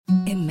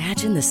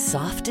Imagine the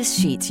softest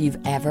sheets you've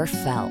ever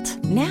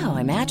felt. Now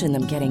imagine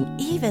them getting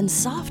even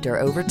softer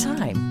over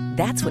time.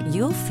 That's what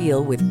you'll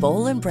feel with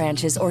Boll &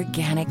 Branch's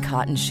organic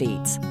cotton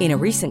sheets. In a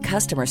recent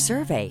customer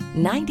survey,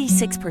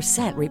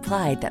 96%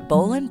 replied that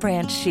Boll &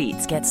 Branch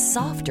sheets get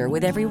softer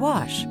with every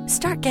wash.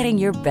 Start getting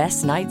your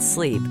best night's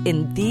sleep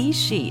in these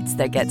sheets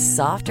that get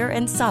softer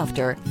and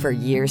softer for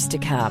years to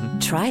come.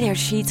 Try their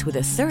sheets with a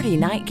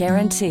 30-night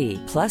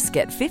guarantee. Plus,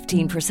 get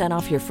 15%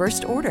 off your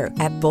first order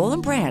at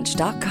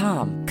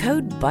bollandbranch.com.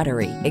 Code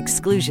BUTTERY.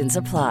 Exclusions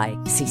apply.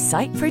 See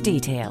site for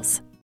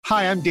details.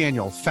 Hi, I'm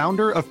Daniel,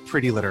 founder of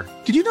Pretty Litter.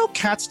 Did you know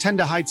cats tend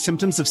to hide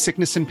symptoms of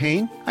sickness and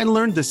pain? I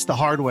learned this the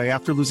hard way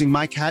after losing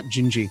my cat,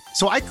 Gingy.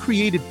 So I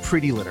created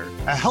Pretty Litter,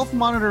 a health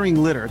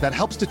monitoring litter that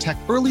helps detect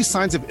early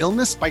signs of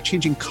illness by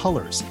changing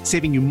colors,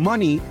 saving you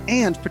money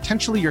and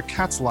potentially your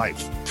cat's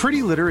life.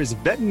 Pretty Litter is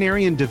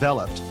veterinarian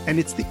developed, and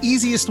it's the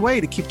easiest way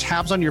to keep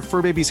tabs on your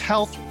fur baby's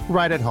health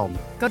right at home.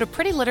 Go to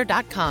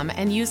prettylitter.com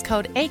and use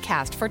code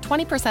ACAST for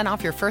 20%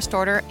 off your first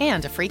order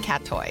and a free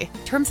cat toy.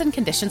 Terms and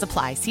conditions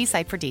apply. See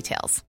site for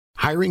details.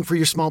 Hiring for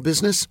your small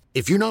business?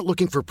 If you're not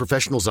looking for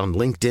professionals on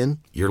LinkedIn,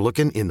 you're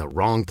looking in the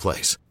wrong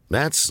place.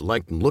 That's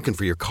like looking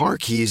for your car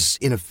keys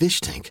in a fish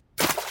tank.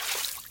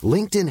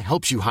 LinkedIn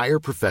helps you hire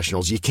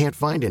professionals you can't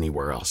find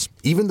anywhere else,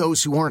 even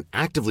those who aren't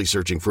actively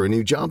searching for a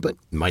new job but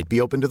might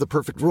be open to the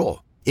perfect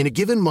role. In a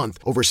given month,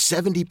 over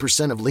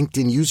 70% of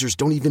LinkedIn users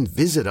don't even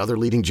visit other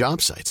leading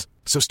job sites.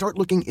 So start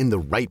looking in the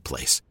right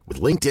place.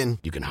 With LinkedIn,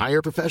 you can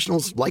hire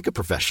professionals like a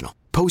professional.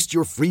 Post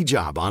your free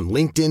job on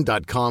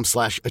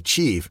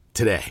linkedin.com/achieve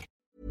today.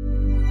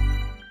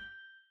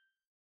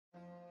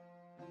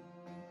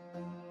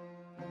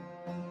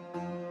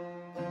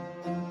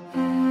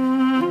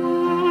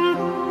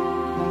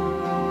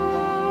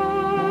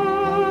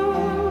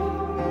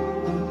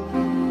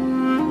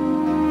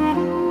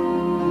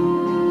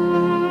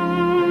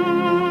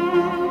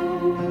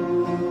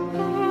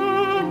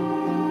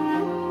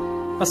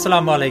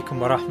 Assalamu alaikum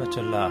wa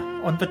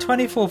rahmatullah. On the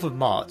 24th of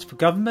March, the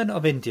government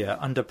of India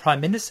under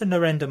Prime Minister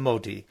Narendra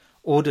Modi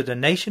ordered a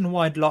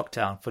nationwide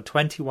lockdown for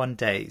 21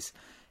 days,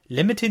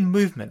 limiting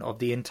movement of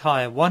the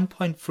entire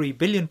 1.3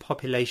 billion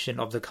population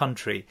of the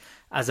country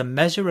as a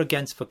measure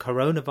against the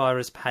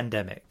coronavirus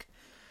pandemic.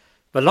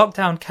 The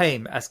lockdown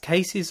came as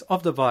cases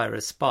of the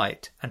virus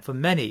spiked and for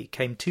many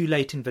came too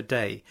late in the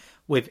day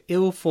with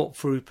ill thought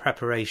through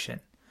preparation.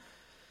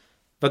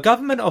 The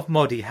government of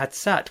Modi had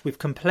sat with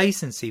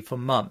complacency for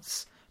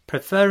months,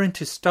 preferring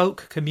to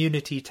stoke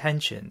community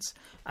tensions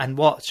and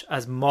watch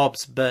as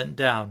mobs burnt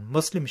down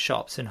Muslim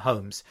shops and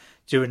homes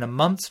during a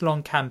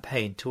months-long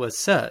campaign to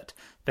assert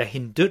the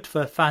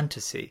Hindutva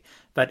fantasy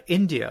that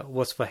India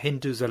was for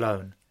Hindus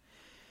alone.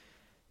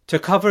 To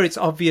cover its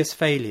obvious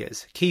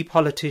failures, key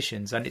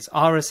politicians and its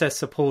RSS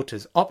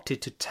supporters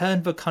opted to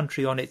turn the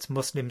country on its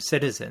Muslim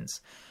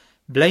citizens,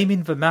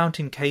 blaming the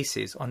mounting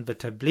cases on the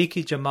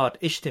Tablighi Jamaat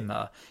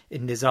Ijtima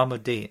in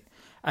Nizamuddin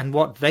and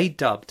what they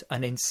dubbed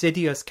an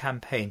insidious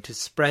campaign to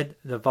spread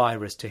the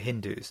virus to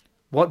Hindus,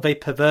 what they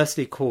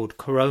perversely called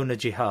Corona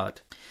Jihad.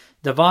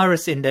 The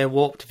virus, in their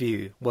warped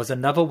view, was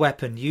another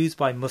weapon used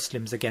by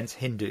Muslims against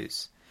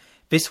Hindus.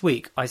 This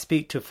week I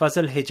speak to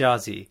Fadl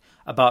Hejazi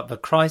about the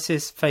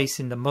crisis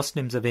facing the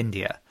Muslims of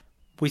India.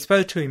 We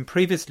spoke to him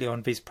previously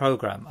on this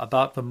programme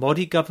about the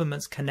Modi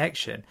government's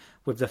connection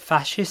with the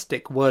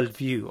fascistic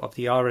worldview of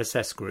the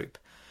RSS group.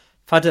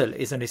 Fadl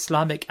is an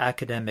Islamic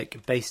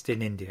academic based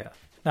in India.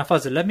 Now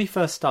Fadl, let me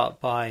first start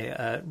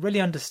by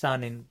really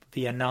understanding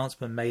the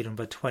announcement made on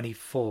the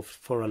 24th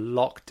for a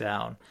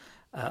lockdown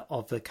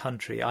of the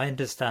country. I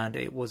understand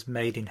it was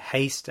made in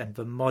haste and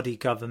the Modi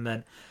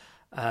government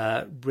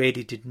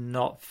really did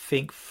not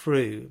think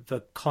through the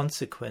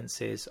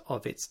consequences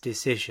of its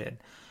decision.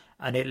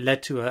 And it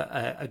led to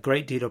a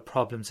great deal of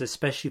problems,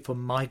 especially for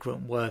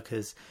migrant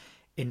workers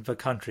in the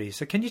country.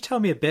 So can you tell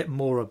me a bit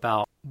more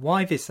about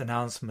why this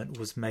announcement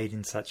was made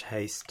in such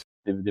haste?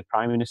 The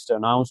Prime Minister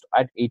announced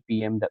at 8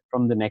 p.m. that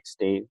from the next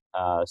day,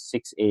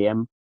 6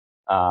 a.m.,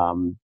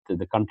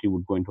 the country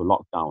would go into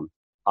lockdown.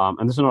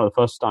 And this is not the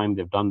first time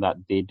they've done that.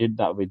 They did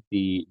that with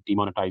the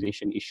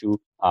demonetization issue,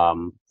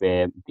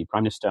 where the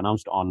Prime Minister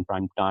announced on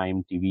prime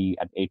time TV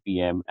at 8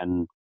 p.m.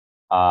 and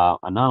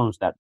announced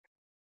that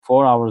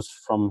 4 hours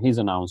from his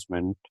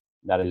announcement,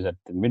 that is at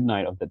the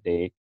midnight of that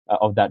day,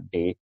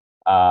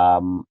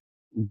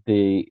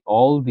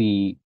 all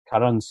the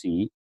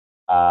currency,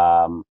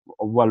 the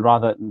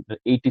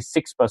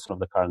 86% of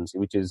the currency,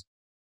 which is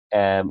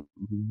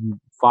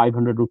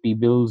 500 rupee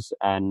bills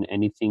and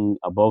anything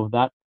above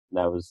that,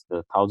 that was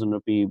the 1,000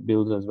 rupee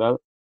bills as well,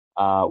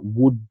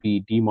 would be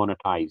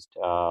demonetized,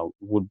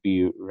 would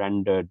be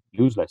rendered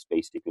useless,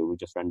 basically. We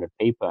just rendered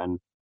paper and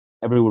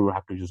everyone would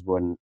have to just go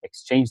and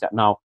exchange that.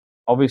 Now,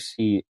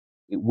 obviously,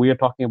 we are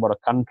talking about a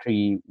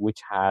country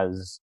which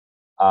has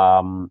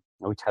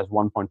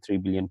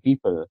 1.3 billion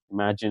people.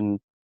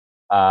 Imagine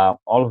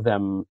all of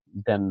them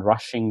then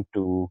rushing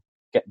to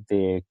get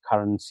their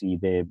currency,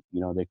 their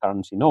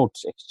currency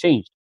notes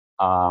exchanged.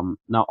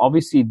 Now,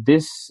 obviously,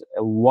 this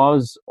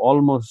was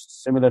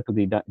almost similar to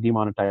the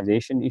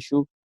demonetization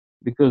issue,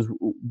 because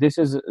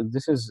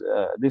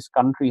this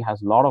country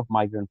has a lot of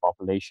migrant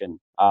population.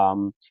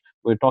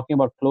 We're talking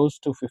about close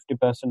to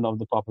 50% of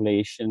the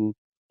population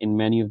in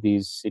many of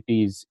these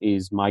cities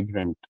is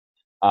migrant.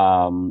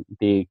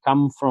 They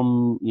come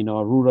from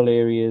rural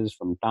areas,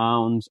 from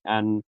towns,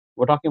 and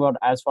we're talking about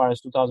as far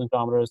as 2,000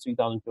 kilometers,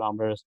 3,000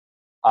 kilometers.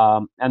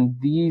 And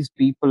these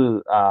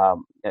people,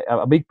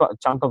 a big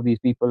chunk of these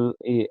people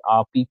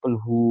are people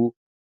who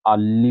are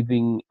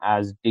living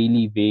as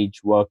daily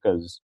wage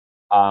workers.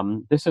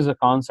 This is a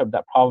concept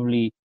that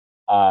probably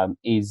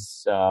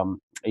is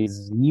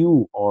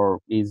new or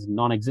is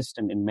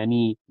non-existent in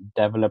many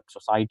developed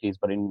societies,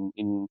 but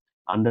in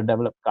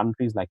underdeveloped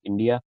countries like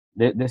India,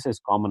 this is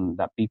common,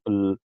 that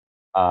people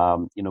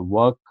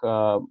work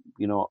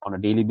on a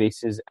daily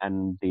basis,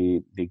 and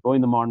they go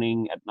in the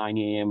morning at 9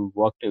 a.m.,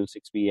 work till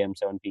 6 p.m.,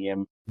 7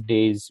 p.m.,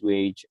 day's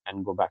wage,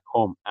 and go back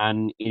home.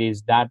 And it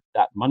is that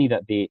money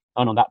that they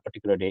earn on that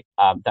particular day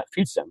that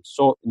feeds them.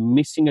 So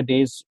missing a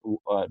day's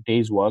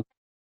work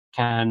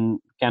can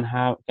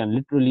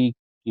literally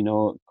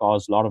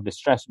cause a lot of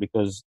distress,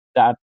 because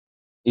that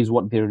is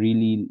what they're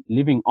really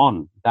living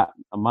on, that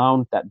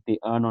amount that they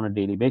earn on a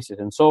daily basis.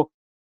 And so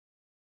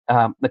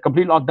the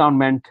complete lockdown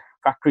meant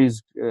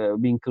factories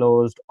being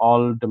closed,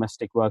 all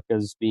domestic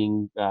workers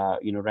being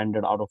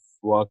rendered out of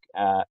work,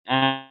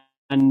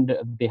 and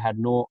they had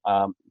no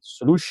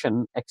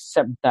solution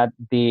except that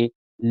they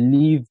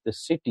leave the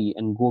city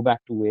and go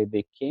back to where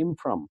they came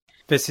from.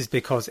 This is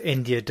because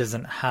India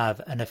doesn't have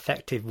an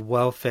effective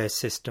welfare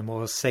system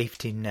or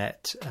safety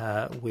net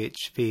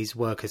which these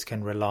workers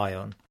can rely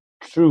on.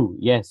 True,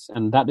 yes.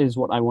 And that is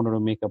what I wanted to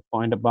make a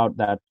point about,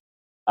 that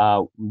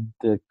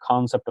the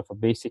concept of a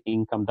basic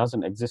income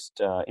doesn't exist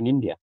in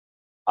India.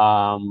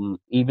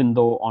 Even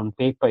though on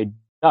paper it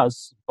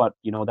does, but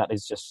that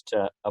is just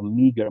a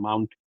meager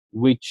amount,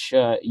 which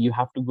you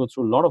have to go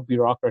through a lot of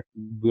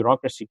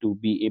bureaucracy to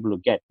be able to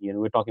get.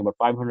 We're talking about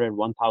 500,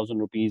 1,000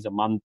 rupees a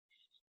month,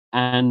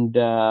 and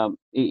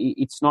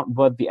it's not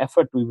worth the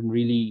effort to even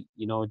really,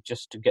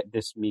 just to get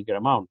this meager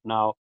amount.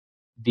 Now,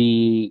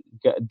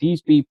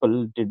 these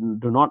people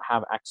do not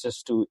have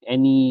access to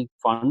any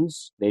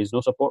funds. There is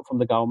no support from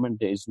the government.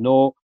 There is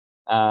no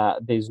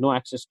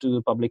access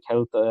to public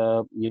health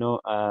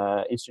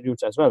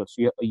institutes as well.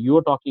 So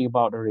you're talking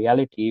about a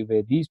reality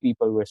where these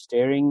people were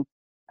staring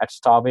at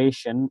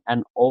starvation,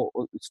 and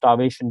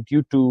starvation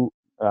due to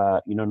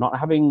not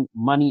having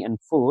money and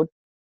food,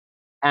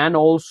 and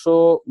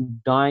also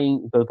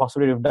dying, the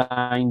possibility of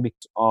dying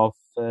because of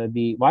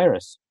the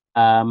virus.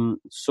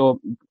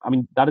 So,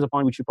 that is a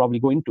point we should probably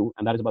go into,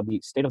 and that is about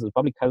the state of the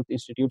public health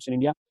institutes in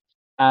India.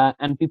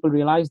 And people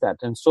realize that,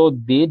 and so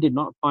they did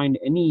not find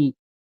any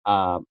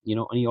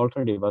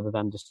alternative other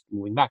than just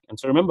moving back. And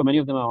so, remember, many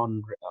of them are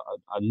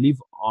live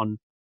on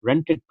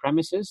rented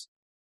premises,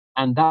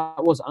 and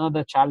that was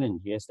another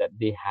challenge. Yes, that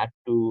they had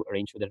to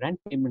arrange for the rent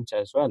payments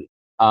as well.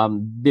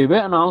 There were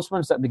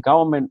announcements that the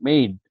government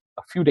made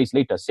a few days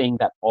later, saying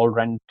that all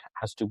rent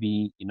has to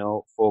be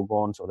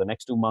foregone. So the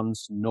next 2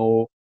 months,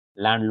 no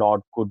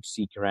landlord could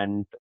seek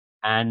rent,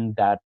 and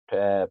that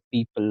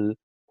people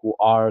who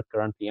are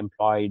currently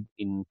employed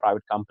in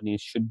private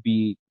companies should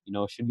be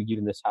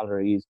given their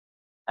salaries,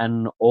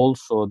 and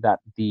also that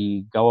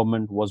the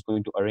government was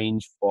going to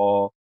arrange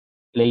for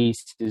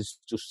places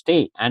to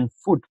stay and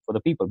food for the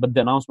people. But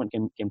the announcement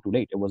came too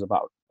late. It was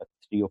about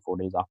 3 or 4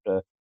 days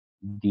after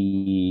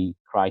the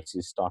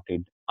crisis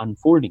started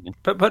unfolding.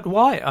 But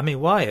why?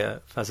 Why,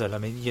 Fazal?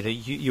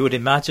 You would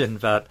imagine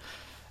that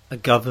a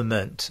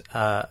government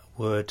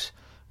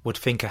would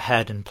think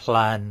ahead and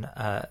plan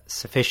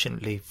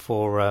sufficiently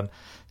for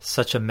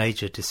such a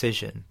major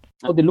decision.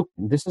 So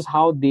this is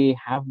how they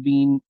have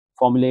been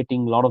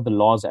formulating a lot of the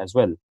laws as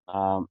well.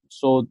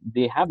 So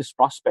they have this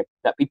prospect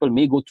that people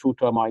may go through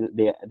turmoil.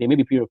 There may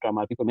be a period of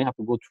turmoil. People may have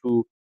to go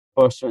through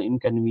personal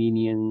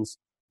inconvenience,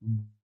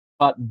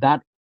 but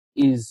that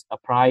is a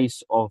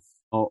price of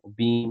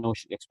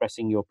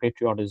expressing your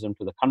patriotism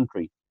to the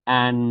country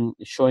and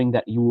showing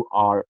that you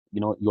are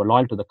you're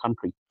loyal to the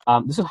country.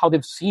 This is how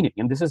they've seen it,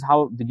 and this is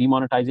how the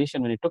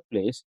demonetization, when it took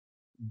place,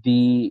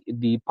 the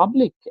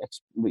public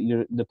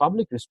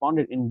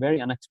responded in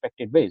very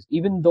unexpected ways,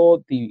 even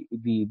though the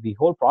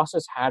whole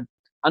process had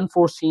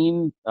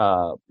unforeseen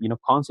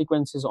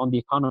consequences on the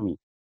economy.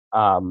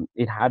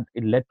 It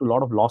led to a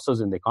lot of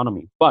losses in the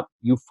economy, but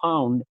you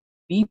found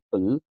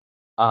people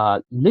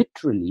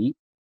literally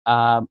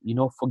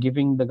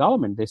forgiving the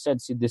government. They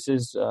said, see, this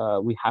is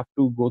we have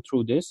to go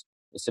through this.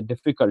 It's a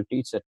difficulty.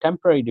 It's a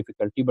temporary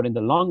difficulty, but in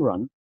the long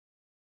run,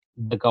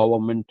 the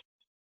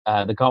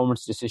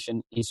government's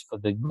decision is for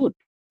the good.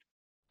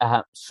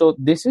 So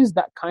this is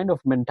that kind of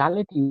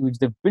mentality which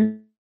they've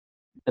built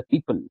the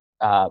people,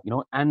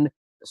 and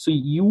so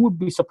you would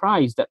be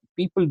surprised that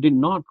people did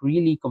not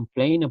really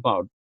complain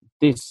about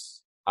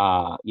this,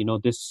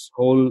 this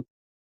whole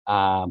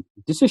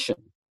decision,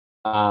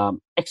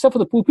 except for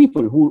the poor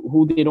people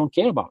who they don't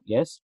care about.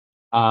 Yes,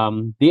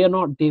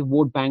 they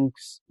vote bank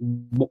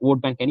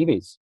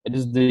anyways. It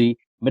is the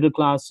middle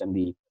class and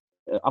the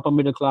upper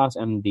middle class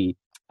and the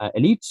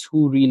elites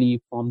who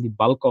really form the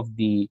bulk of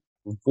the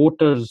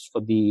voters for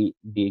the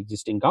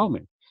existing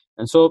government.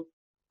 And so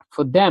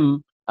for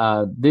them,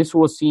 this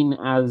was seen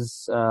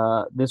as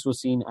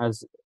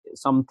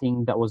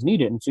something that was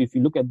needed. And so if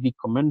you look at the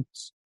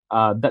comments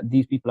that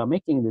these people are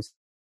making, this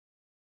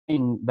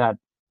thing that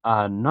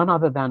none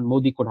other than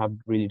Modi could have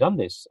really done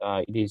this.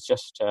 It is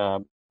just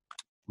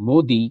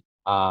Modi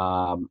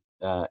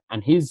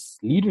and his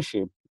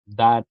leadership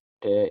that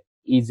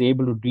is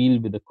able to deal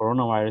with the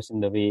coronavirus in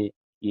the way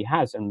he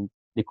has, and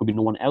there could be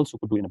no one else who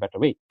could do it in a better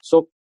way.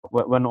 So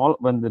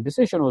when the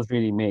decision was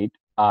really made,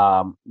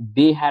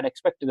 they had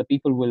expected that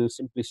people will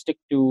simply stick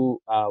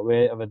to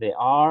wherever they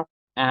are,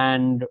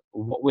 and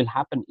what will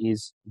happen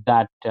is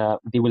that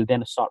they will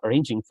then start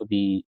arranging for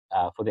the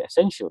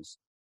essentials.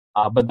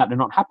 But that did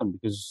not happen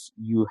because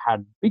you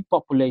had big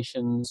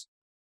populations.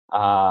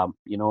 In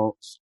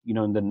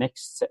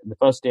the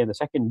first day and the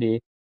second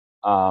day,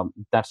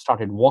 that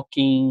started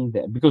walking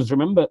because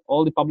remember,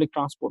 all the public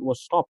transport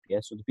was stopped.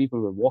 Yes, so the people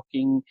were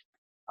walking.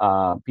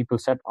 People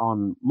sat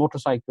on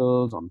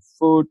motorcycles, on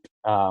foot,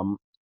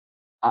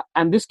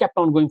 and this kept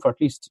on going for at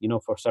least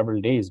for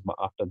several days. But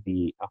after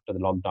the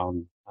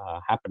lockdown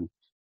happened,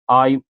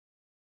 I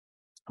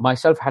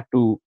myself had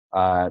to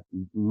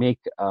make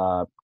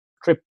a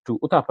trip to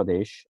Uttar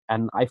Pradesh,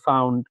 and I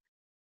found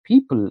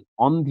people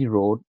on the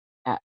road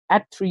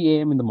at 3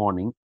 a.m. in the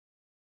morning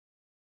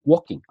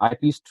walking.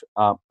 At least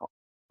on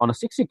a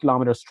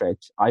 60-kilometer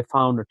stretch, I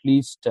found at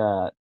least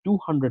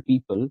 200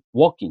 people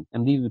walking,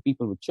 and these were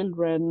people with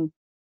children,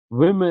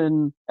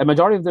 women. A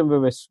majority of them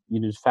were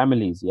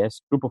families,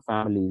 yes, group of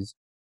families.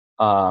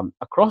 Along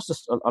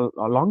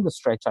the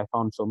stretch, I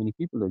found so many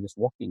people who were just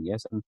walking,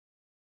 yes, and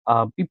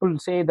people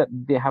say that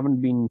they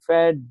haven't been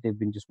fed; they've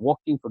been just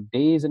walking for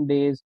days and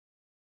days.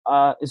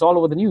 It's all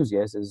over the news,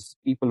 yes, as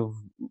people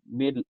who've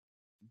made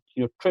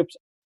trips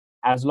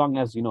as long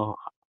as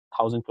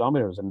 1,000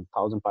 kilometers and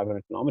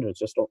 1,500 kilometers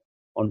just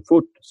on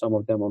foot, some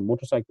of them on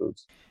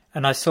motorcycles.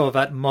 And I saw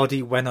that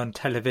Modi went on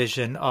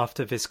television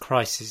after this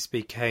crisis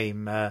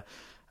became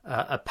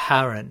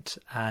apparent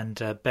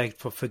and begged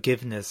for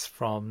forgiveness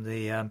from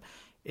the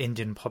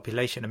Indian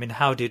population. I mean,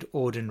 how did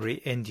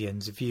ordinary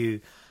Indians view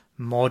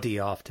Modi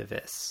after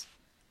this?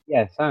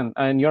 Yes,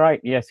 and you're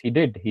right. Yes, he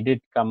did. He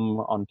did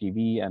come on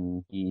TV,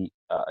 and he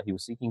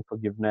was seeking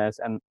forgiveness.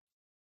 And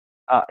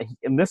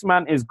this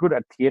man is good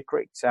at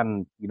theatrics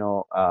and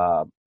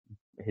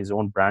his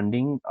own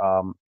branding.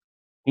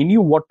 He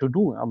knew what to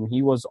do.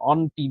 He was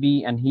on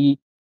TV, and he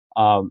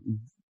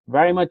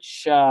very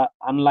much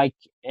unlike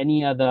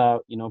any other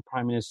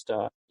prime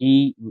minister.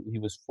 He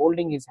was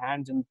folding his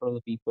hands in front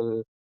of the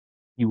people.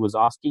 He was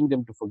asking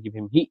them to forgive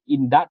him. He,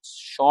 in that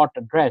short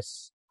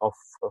address of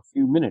a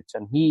few minutes,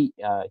 and he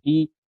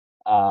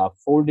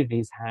folded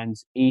his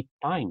hands 8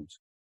 times.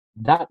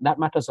 That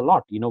matters a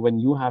lot. When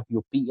you have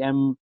your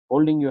PM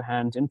holding your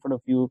hands in front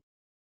of you,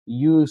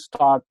 you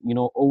start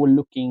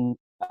overlooking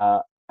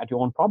at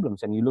your own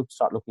problems, and you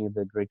start looking at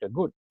the greater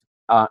good.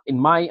 In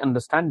my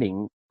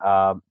understanding,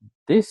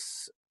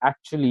 this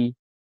actually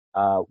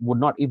would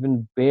not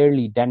even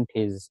barely dent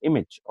his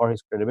image or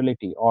his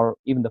credibility or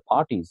even the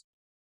party's.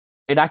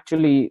 It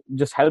actually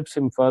just helps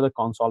him further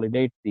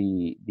consolidate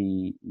the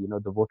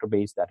voter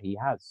base that he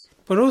has.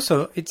 But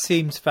also, it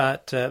seems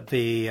that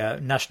the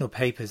national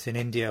papers in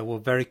India were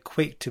very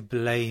quick to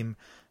blame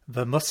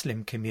the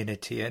Muslim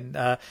community. And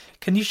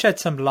can you shed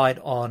some light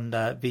on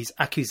these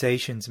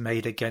accusations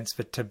made against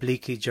the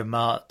Tablighi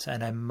Jamaat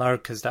and a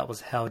markaz that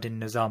was held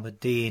in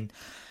Nizamuddin,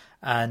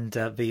 and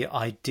the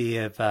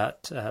idea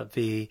that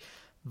the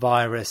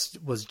virus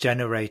was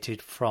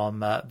generated from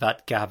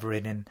that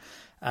gathering,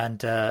 and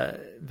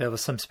there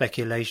was some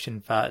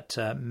speculation that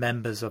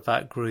members of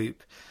that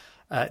group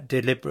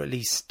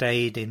deliberately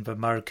stayed in the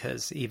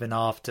markaz even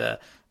after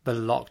the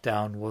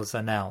lockdown was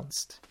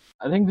announced?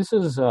 I think this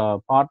is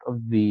part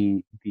of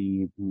the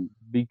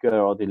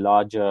bigger or the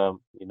larger,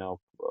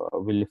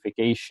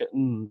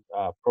 vilification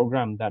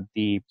program that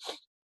the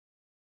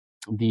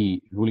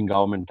ruling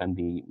government and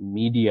the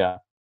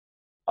media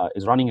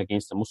is running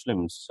against the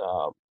Muslims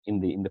in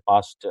the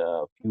past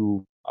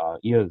few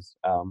years,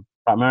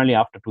 primarily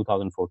after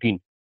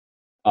 2014,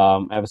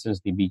 ever since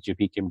the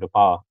BJP came to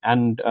power,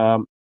 and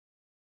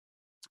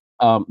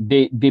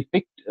they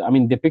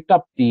picked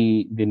up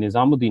the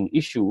Nizamuddin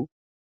issue.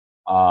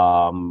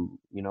 And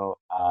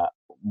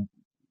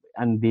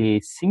they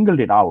singled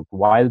it out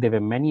while there were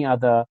many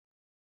other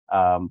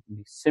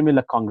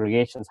similar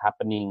congregations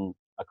happening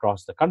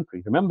across the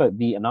country. Remember,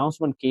 the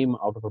announcement came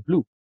out of the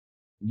blue.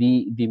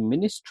 The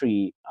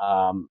ministry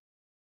on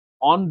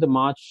the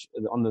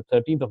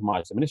 13th of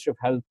March, the Ministry of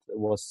Health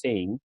was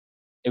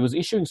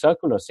issuing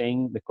circulars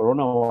saying the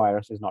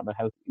coronavirus is not a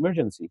health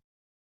emergency,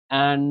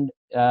 and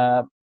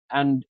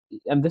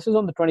this is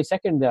on the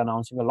 22nd. They're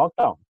announcing a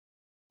lockdown.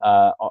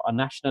 A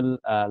national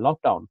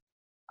lockdown.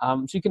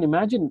 So you can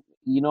imagine,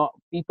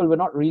 people were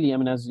not really,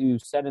 as you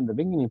said in the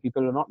beginning,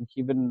 people were not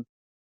given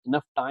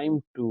enough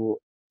time to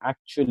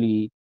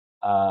actually,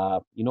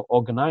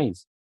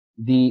 organize.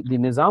 The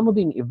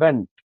Nizamuddin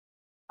event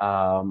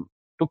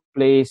took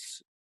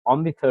place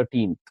on the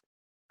 13th.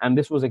 And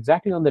this was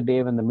exactly on the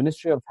day when the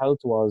Ministry of Health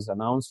was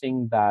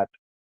announcing that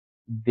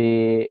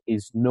there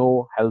is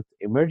no health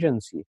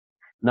emergency.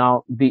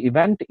 Now, the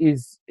event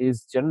is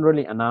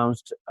generally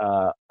announced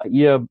a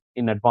year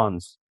in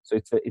advance. So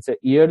it's a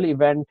yearly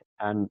event,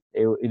 and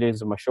it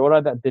is a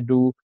mashwara that they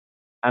do.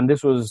 And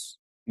this was,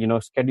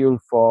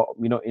 scheduled for,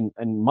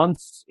 in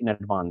months in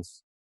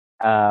advance.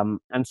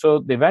 And so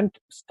the event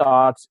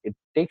starts, it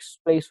takes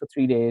place for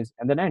 3 days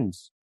and then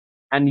ends.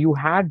 And you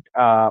had,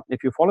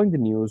 if you're following the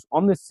news,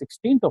 on the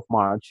 16th of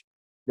March,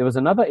 there was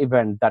another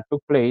event that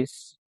took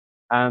place,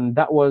 and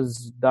that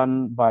was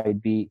done by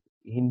the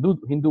Hindu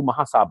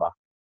Mahasabha.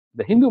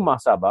 The Hindu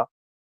Mahasabha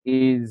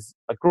is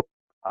a group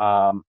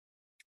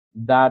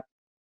that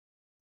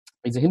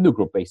is a Hindu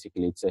group,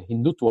 basically. It's a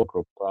Hindutva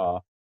group.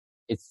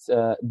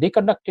 They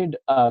conducted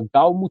a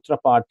Gaumutra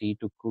party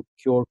to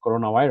cure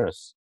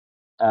coronavirus.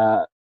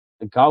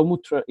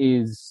 Gaumutra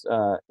is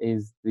the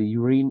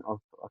urine of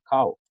a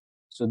cow.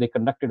 So they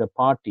conducted a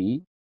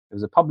party. It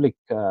was a public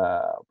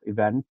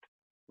event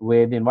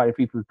where they invited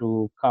people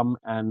to come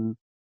and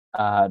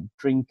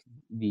drink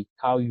the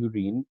cow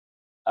urine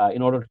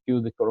in order to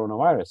cure the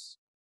coronavirus.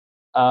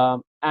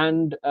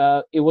 And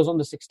it was on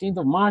the 16th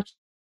of March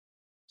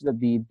that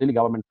the Delhi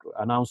government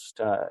announced,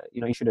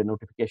 issued a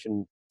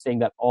notification saying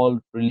that all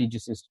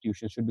religious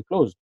institutions should be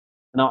closed.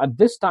 Now, at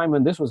this time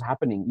when this was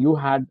happening, you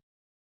had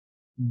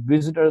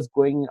visitors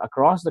going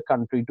across the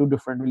country to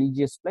different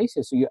religious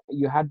places. So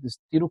you had this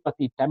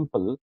Tirupati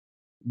temple.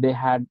 They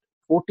had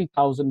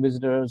 40,000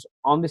 visitors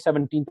on the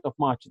 17th of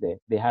March there.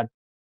 They had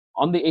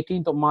on the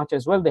 18th of March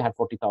as well, they had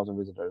 40,000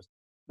 visitors.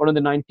 But on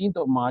the 19th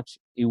of March,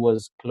 it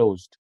was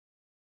closed.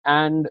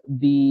 And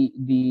the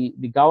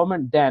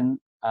government then,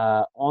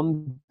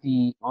 on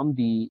the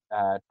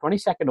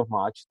 22nd of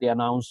March, they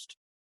announced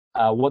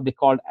what they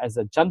called as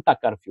a Janta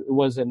curfew. It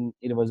was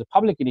a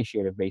public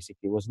initiative,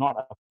 basically. It was not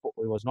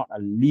a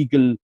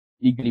legally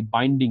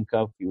binding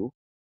curfew.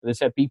 They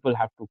said people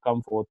have to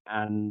come forth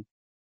and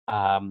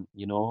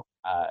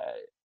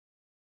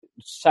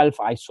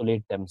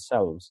self-isolate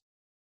themselves.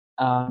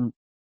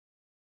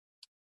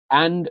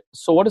 And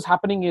so what is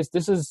happening is,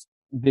 this is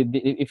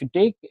if you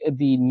take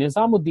the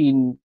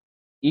Nizamuddin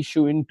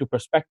issue into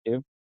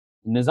perspective,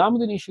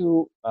 Nizamuddin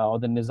issue or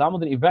the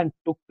Nizamuddin event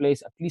took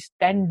place at least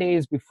 10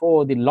 days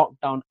before the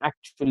lockdown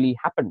actually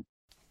happened.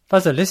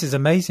 Fadl, this is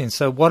amazing.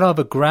 So what are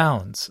the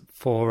grounds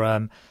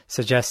for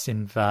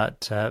suggesting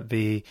that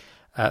the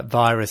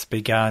virus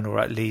began, or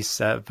at least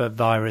the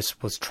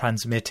virus was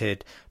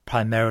transmitted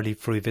primarily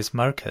through this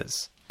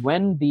markaz?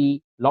 When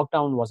the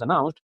lockdown was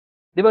announced,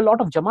 there were a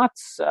lot of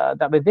Jamaats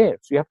that were there.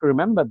 So you have to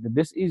remember that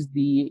this is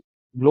the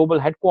global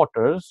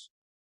headquarters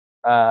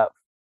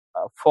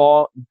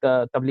for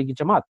the Tablighi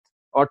Jamaat,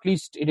 or at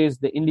least it is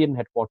the Indian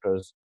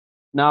headquarters.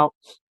 Now,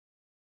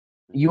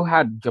 you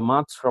had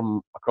Jamaats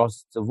from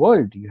across the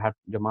world. You had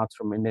Jamaats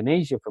from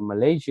Indonesia, from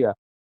Malaysia,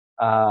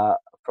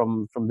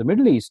 from the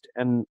Middle East,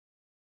 and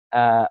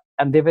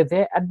they were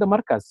there at the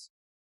markaz.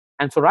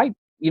 And so,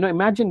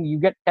 imagine you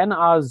get 10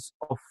 hours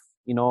of,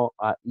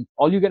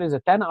 all you get is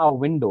a 10-hour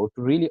window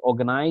to really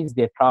organize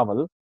their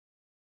travel,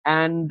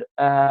 and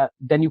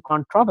then you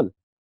can't travel.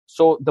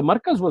 So the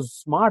markaz was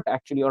smart,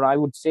 actually, or I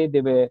would say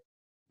they were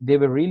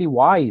really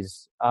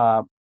wise.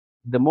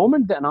 The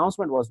moment the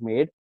announcement was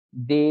made,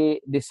 they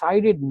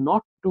decided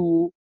not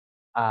to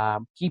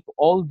keep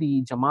all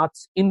the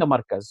Jamaats in the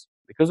markaz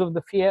because of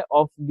the fear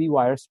of the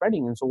virus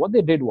spreading. And so what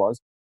they did was,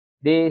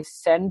 they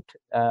sent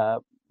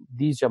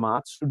these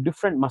Jamaats to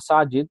different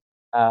masajid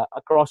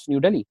across New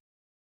Delhi.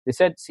 They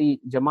said,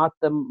 see,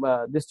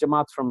 this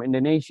Jamaats from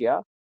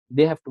Indonesia,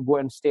 they have to go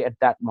and stay at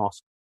that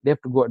mosque. They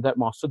have to go at that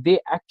mosque. So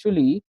they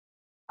actually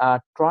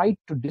tried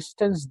to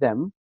distance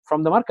them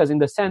from the markaz, in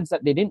the sense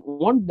that they didn't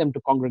want them to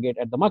congregate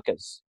at the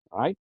markaz,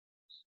 right?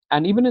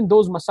 And even in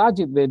those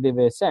masajid where they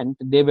were sent,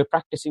 they were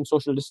practicing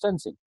social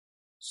distancing.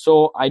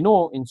 So I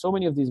know in so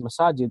many of these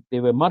masajid, they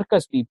were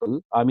markaz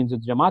people,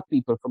 the Jamaat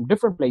people from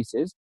different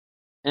places,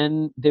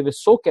 and they were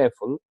so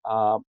careful.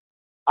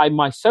 I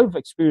myself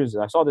experienced it.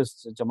 I saw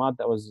this Jamaat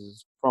that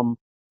was from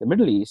the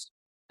Middle East,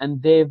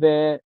 and they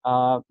were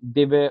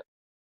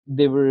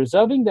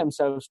reserving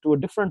themselves to a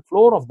different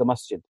floor of the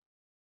masjid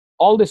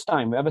all this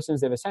time, ever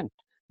since they were sent.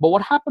 But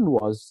what happened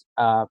was,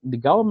 the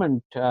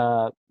government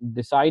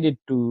decided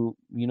to,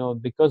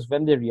 because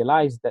when they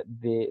realized that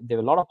there were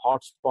a lot of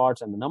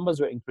hotspots and the numbers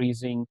were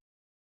increasing,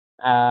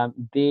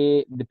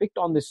 they picked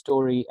on this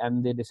story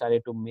and they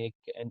decided to make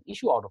an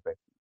issue out of it.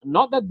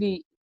 Not that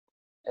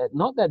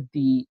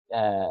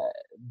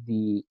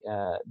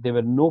there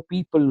were no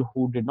people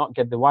who did not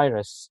get the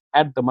virus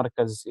at the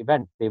Markaz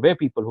event. There were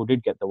people who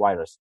did get the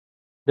virus.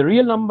 The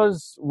real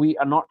numbers, we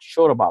are not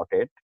sure about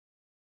it,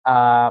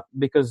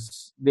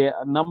 because there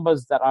are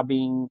numbers that are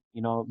being,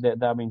 that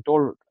are being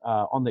told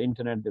on the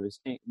internet.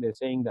 They're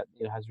saying that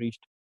it has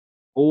reached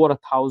over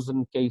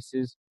 1,000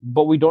 cases,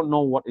 but we don't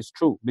know what is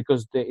true,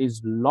 because there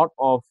is a lot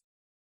of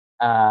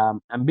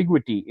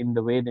ambiguity in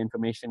the way the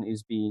information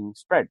is being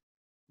spread.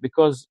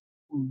 Because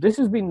this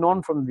has been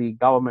known from the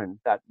government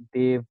that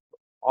they've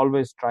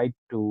always tried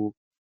to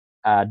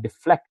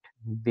deflect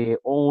their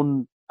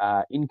own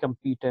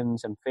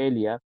incompetence and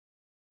failure,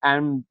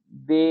 and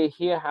they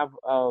here have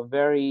a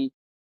very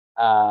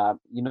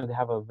they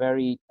have a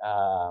very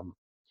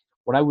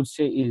what I would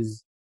say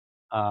is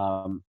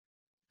um,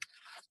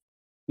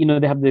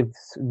 they have the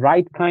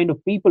right kind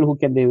of people who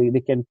can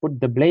they can put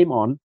the blame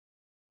on,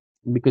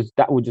 because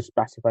that would just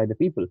pacify the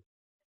people.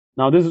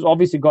 Now this is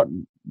obviously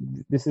going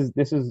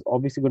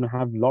to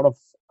have a lot of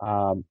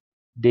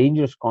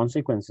dangerous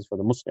consequences for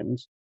the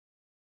Muslims,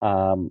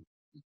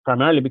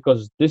 primarily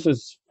because this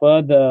is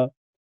further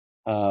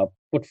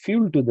put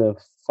fuel to the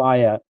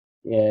fire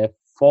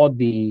for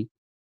the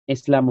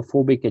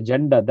Islamophobic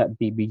agenda that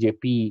the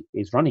BJP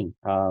is running.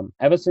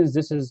 Ever since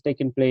this has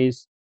taken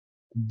place,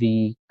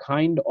 the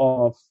kind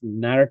of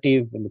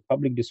narrative and the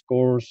public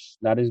discourse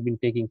that has been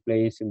taking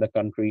place in the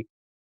country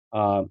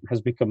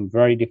has become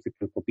very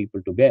difficult for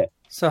people to bear.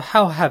 So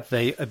how have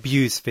they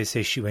abused this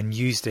issue and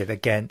used it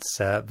against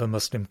the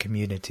Muslim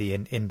community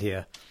in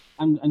India?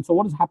 And so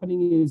what is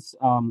happening is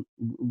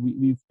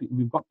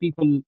we've got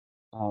people,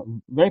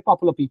 very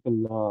popular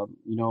people,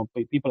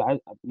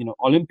 people,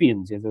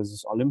 Olympians. There's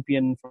this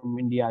Olympian from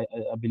India.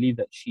 I believe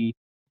that she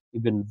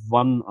even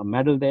won a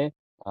medal there,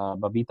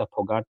 Babita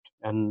Phogat,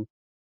 and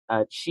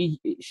she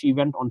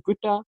went on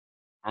Twitter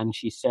and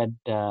she said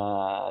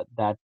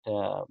that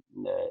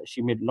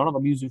she made a lot of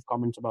abusive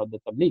comments about the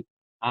Tabligh,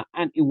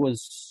 and it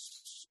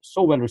was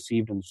so well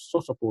received and so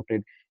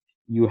supported.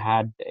 You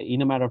had,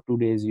 in a matter of 2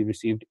 days, you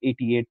received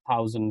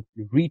 88,000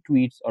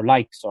 retweets or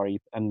likes,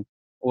 and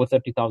over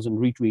 30,000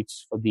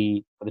 retweets for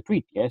the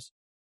tweet. Yes,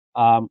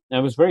 and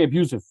it was very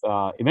abusive.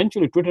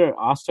 Eventually, Twitter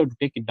asked her to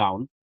take it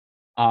down,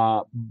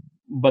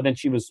 but then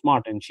she was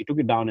smart and she took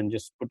it down and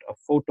just put a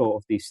photo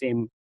of the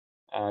same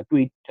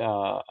tweet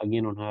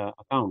again on her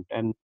account.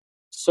 And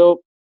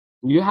so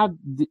you have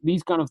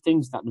these kind of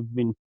things that have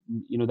been,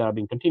 that have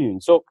been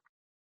continuing. So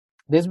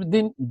there's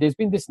been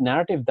this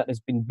narrative that has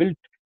been built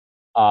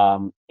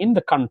in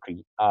the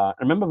country.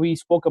 Remember, we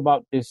spoke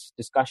about this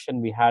discussion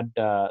we had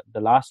the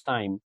last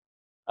time,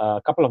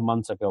 a couple of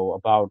months ago,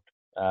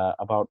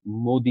 about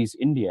Modi's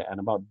India and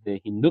about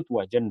the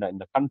Hindutva agenda in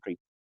the country.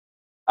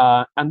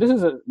 And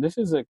this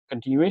is a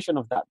continuation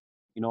of that,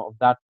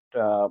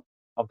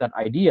 of that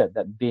idea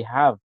that they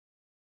have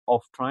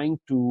of trying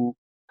to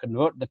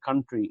convert the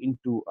country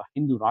into a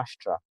Hindu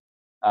Rashtra,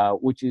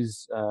 which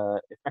is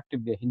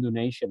effectively a Hindu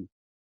nation.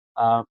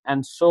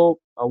 And so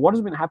what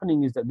has been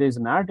happening is that there's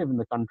a narrative in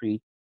the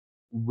country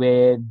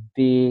where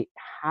they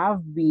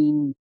have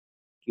been,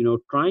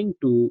 trying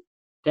to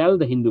tell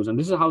the Hindus, and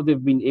this is how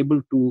they've been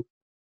able to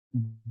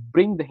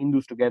bring the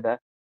Hindus together,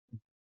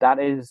 that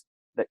is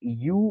that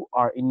you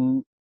are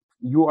in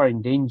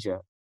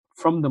danger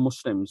from the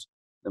Muslims.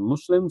 The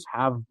Muslims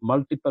have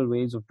multiple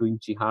ways of doing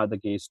jihad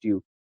against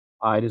you.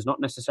 It is not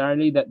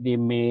necessarily that they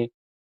may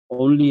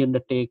only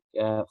undertake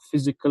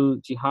physical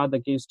jihad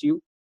against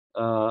you,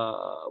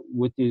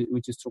 which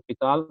is through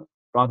qital.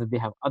 Rather, they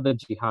have other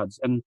jihads,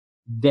 and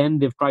then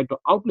they've tried to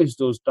outlist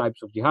those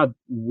types of jihad,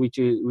 which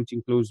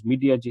includes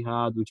media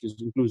jihad,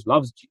 includes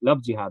love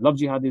jihad. Love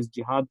jihad is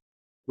jihad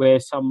where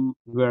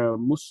a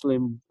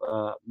Muslim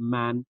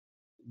man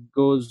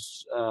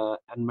goes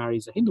and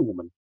marries a Hindu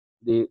woman.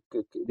 They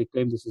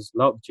claim this is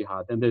love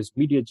jihad. And there's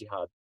media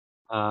jihad,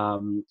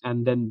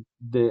 and then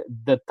the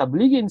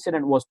Tabligh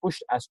incident was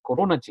pushed as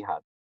Corona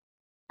jihad.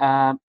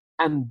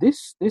 And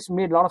this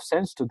made a lot of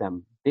sense to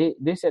them.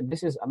 They said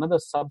this is another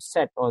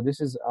subset, or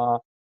this is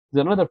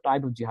another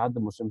type of jihad the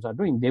Muslims are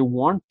doing. They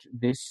want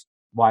this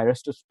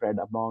virus to spread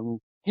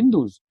among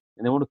Hindus,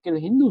 and they want to kill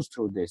Hindus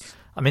through this.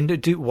 I mean,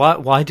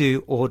 why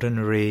do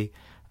ordinary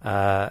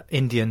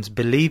Indians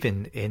believe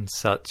in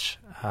such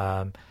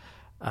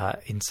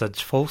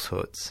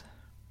falsehoods?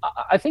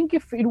 I think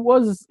if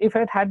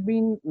it had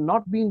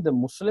not been the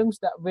Muslims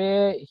that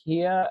were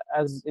here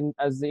as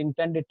the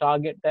intended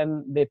target,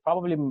 then they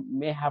probably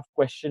may have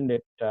questioned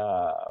it.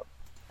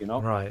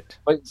 Right.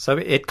 But, so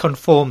it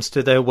conforms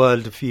to their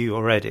worldview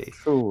already.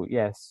 True.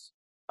 Yes.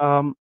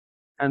 And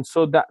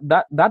so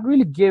that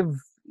really gave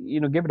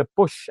it a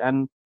push,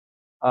 and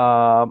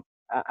the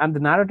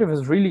narrative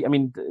has really,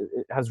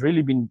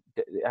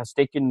 has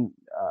taken,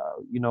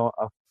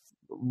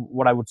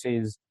 what I would say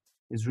is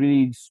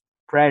really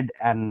spread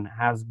and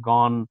has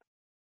gone,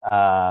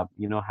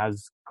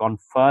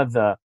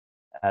 further.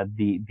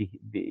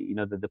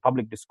 The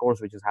public discourse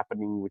which is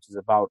happening, which is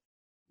about,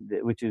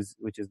 which is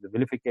the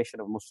vilification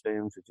of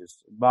Muslims, which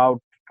is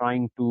about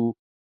trying to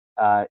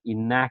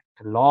enact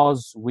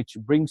laws which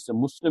brings the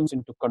Muslims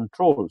into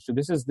control. So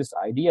this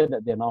idea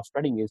that they're now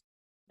spreading is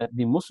that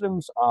the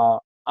Muslims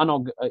are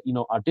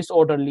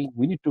disorderly.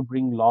 We need to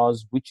bring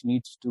laws which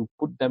needs to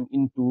put them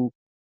into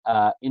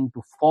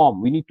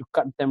form. We need to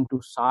cut them to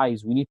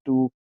size. We need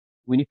to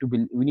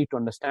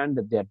understand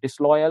that they are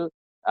disloyal,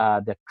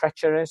 they're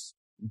treacherous,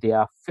 they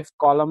are fifth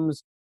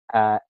columns,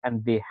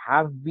 and they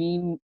have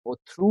been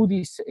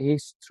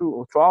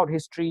throughout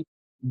history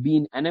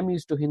been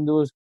enemies to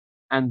Hindus,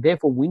 and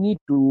therefore we need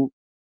to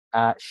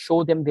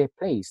show them their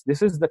place.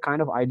 This is the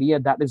kind of idea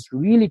that is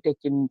really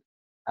taken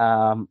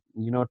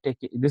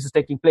this is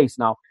taking place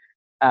now.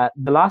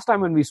 The last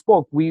time when we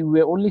spoke, we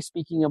were only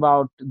speaking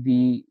about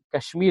the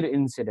Kashmir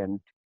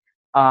incident.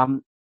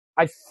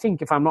 I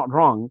think, if I'm not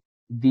wrong,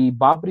 the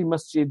Babri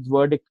Masjid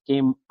verdict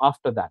came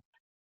after that.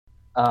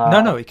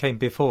 No, it came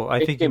before. I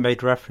think you came,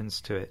 made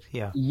reference to it.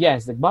 Yeah.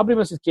 Yes, the Babri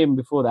Masjid came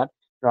before that,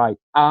 right?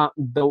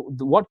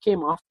 What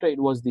came after it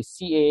was the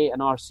CAA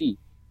and RC.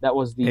 That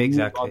was the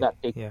exactly. new law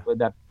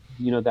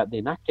that they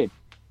enacted.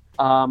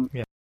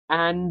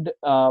 And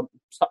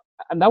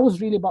that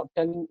was really about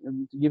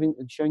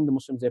showing the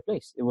Muslims their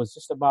place. It was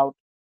just about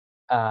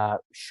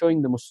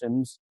showing the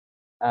Muslims,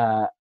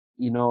 that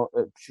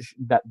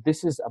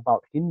this is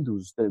about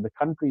Hindus. The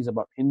country is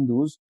about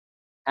Hindus,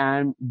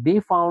 and they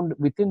found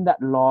within that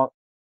law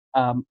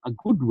a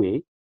good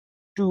way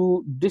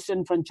to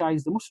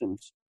disenfranchise the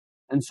Muslims,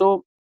 and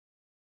so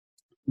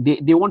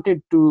they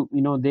wanted to,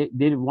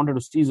 they wanted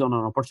to seize on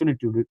an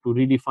opportunity to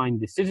redefine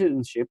the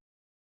citizenship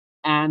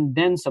and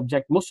then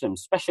subject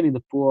Muslims, especially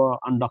the poor,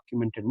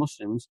 undocumented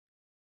Muslims,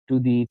 to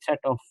the threat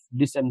of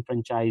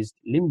disenfranchised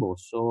limbo.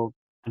 So,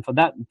 and for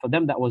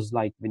them, that was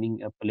like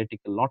winning a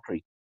political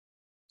lottery.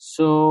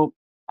 So,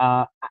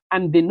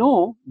 and they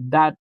know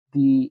that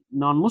the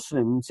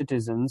non-Muslim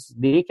citizens,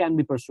 they can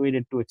be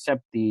persuaded to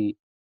accept the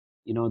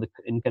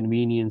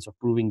inconvenience of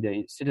proving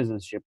their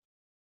citizenship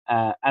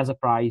as a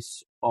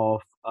price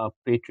of a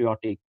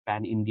patriotic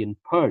pan-Indian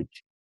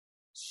purge.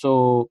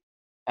 So,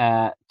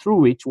 through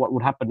which what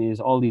would happen is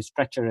all these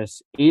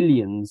treacherous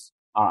aliens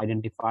are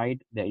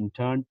identified, they're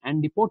interned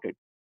and deported.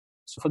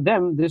 So for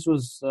them, this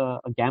was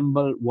a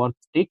gamble worth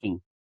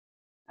taking.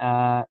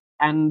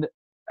 And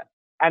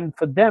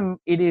for them,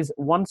 it is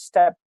one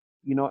step,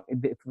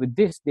 with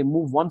this, they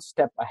move one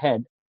step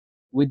ahead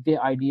with the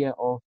idea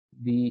of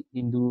the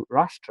Hindu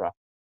Rashtra.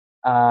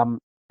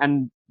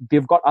 And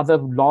they've got other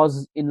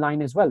laws in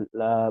line as well.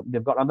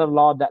 They've got another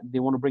law that they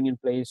want to bring in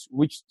place,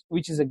 which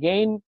is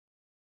again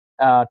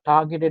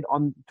targeted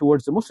on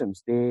towards the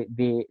Muslims. There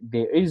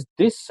is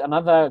this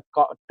another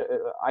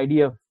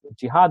idea of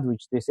jihad,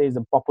 which they say is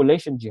a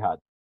population jihad,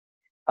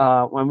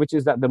 which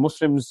is that the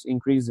Muslims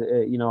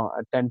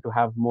tend to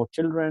have more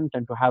children,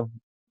 tend to have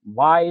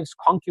wives,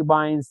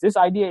 concubines. This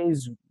idea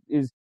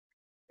is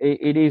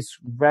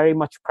very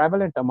much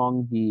prevalent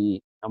among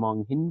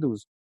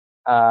Hindus,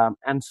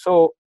 and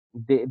so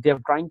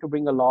they're trying to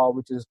bring a law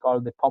which is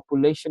called the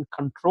Population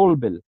Control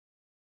Bill.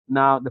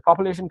 Now, the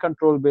Population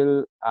Control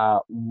Bill,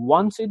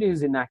 once it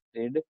is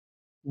enacted,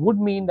 would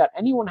mean that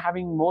anyone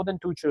having more than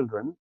 2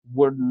 children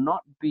would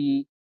not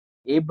be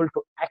able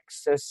to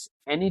access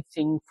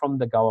anything from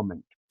the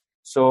government.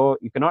 So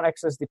you cannot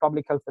access the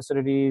public health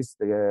facilities,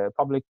 the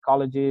public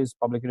colleges,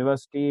 public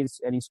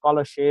universities, any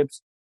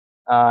scholarships,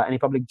 any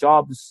public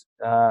jobs.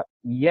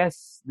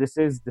 Yes, this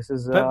is.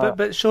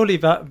 But surely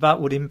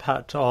that would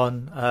impact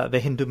on the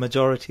Hindu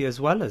majority as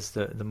well as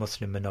the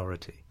Muslim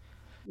minority.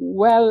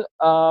 Well,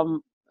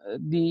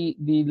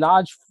 the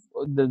large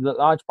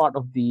part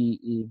of the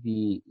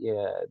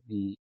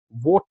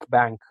vote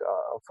bank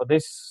for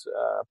this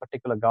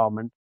particular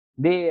government,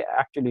 they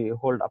actually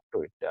hold up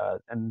to it,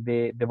 and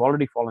they've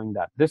already following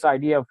that. This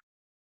idea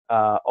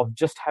of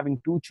just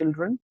having 2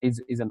 children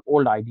is an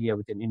old idea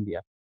within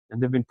India,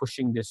 and they've been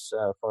pushing this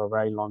for a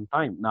very long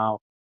time. Now,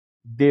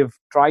 they've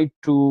tried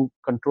to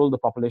control the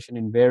population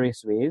in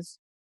various ways.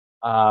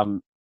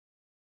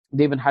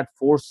 They even had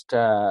forced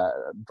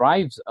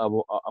drives a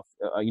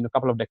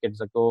couple of decades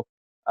ago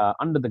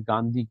under the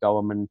Gandhi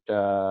government,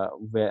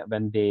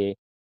 when they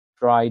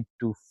tried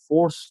to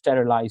force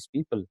sterilize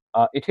people.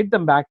 It hit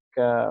them back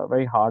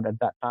very hard at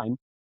that time,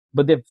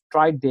 but they've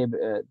tried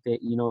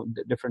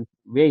different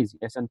ways.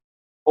 Yes, and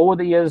over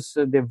the years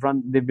they've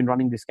been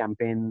running this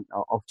campaign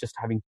of just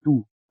having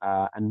 2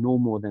 and no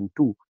more than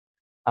 2.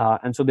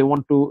 And so they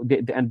want to,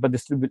 but they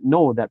still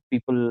know that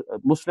people,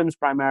 Muslims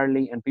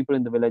primarily, and people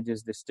in the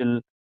villages, they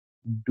still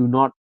do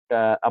not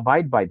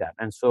abide by that.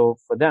 And so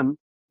for them,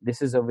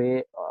 this is a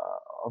way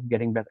of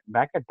getting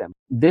back at them.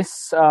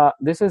 This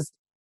is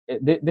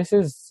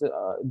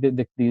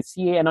the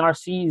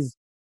CANRC's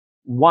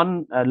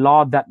one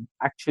law that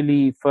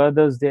actually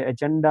furthers their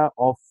agenda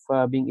of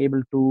being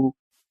able to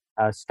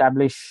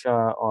establish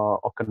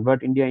or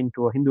convert India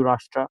into a Hindu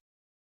Rashtra.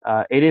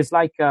 It is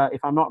like,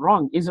 if I'm not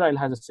wrong, Israel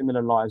has a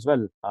similar law as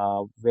well,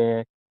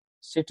 where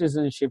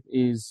citizenship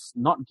is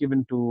not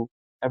given to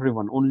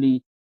everyone.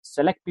 Only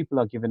select people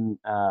are given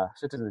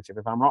citizenship.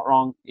 If I'm not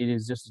wrong, it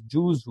is just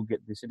Jews who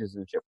get the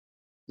citizenship.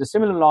 The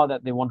similar law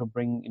that they want to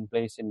bring in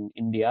place in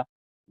India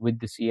with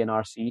the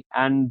CNRC,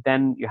 and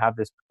then you have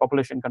this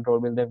population control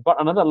bill. They've got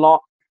another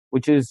law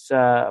which has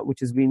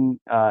been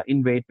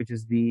in wait, which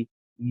is the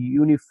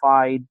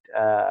unified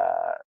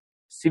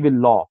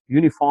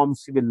uniform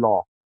civil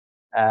law.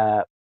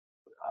 That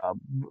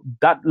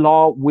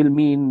law will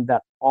mean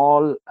that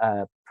all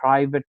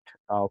private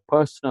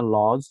personal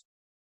laws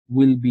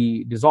will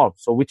be dissolved.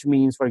 So, which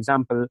means, for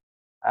example,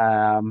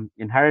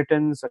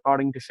 inheritance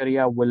according to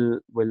Sharia will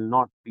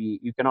not be.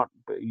 You cannot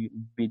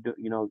be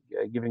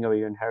giving away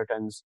your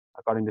inheritance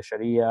according to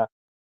Sharia,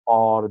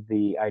 or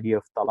the idea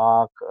of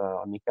talaq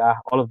or nikah,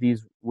 all of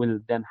these will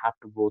then have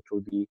to go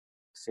through the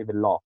civil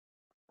law.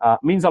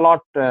 Means a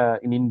lot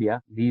in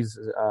India. This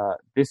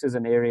is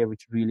an area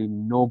which really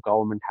no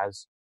government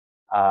has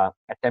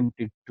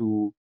attempted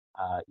to,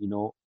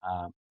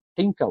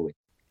 tinker with.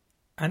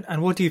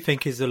 And what do you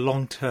think is the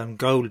long-term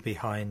goal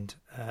behind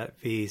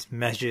these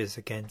measures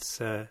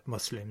against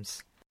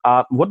Muslims?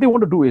 What they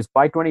want to do is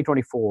by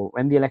 2024,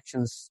 when the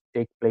elections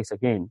take place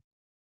again,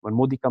 when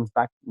Modi comes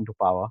back into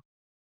power,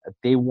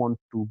 they want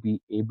to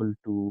be able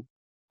to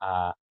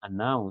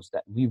announce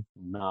that we're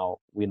now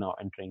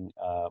entering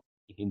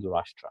Hindu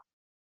Rashtra.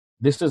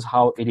 This is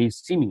how it is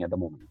seeming at the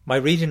moment. My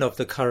reading of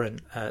the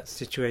current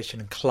situation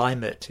and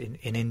climate in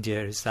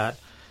India is that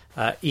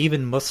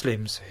even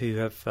Muslims who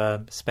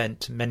have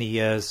spent many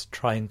years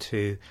trying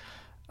to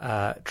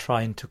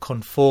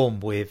conform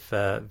with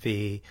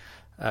the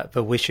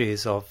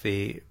wishes of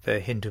the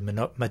Hindu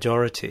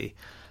majority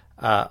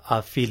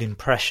are feeling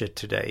pressured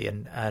today,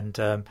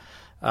 and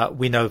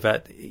we know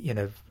that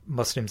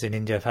Muslims in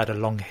India have had a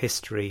long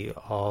history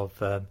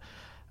of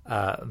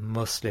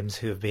Muslims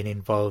who have been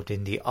involved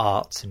in the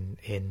arts and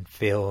in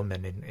film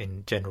and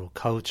in general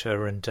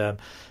culture, and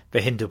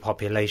the Hindu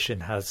population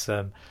has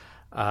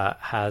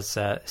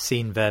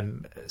seen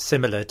them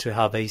similar to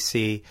how they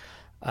see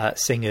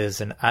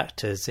singers and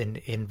actors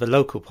in the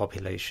local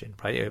population,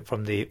 right,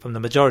 from the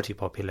majority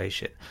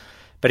population.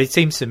 But it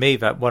seems to me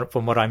that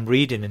from what I'm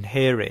reading and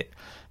hearing,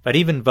 that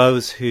even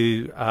those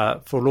who,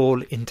 for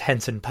all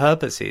intents and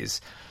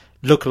purposes,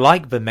 look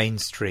like the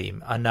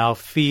mainstream are now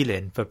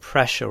feeling the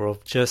pressure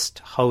of just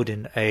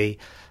holding a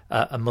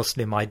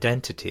Muslim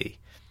identity.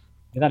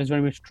 That is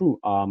very much true.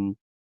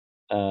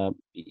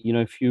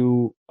 If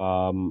you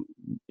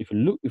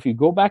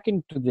go back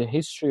into the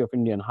history of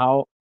India and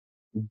how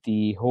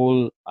the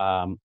whole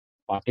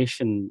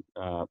partition,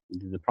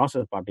 the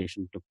process of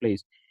partition took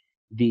place,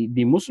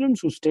 the Muslims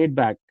who stayed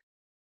back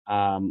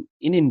in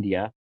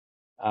India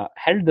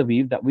held the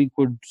view that we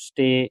could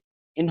stay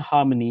in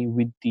harmony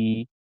with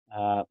the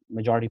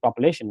majority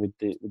population, with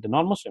the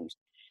non-Muslims,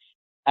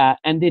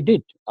 and they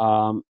did.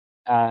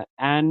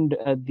 And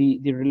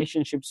the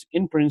relationships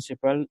in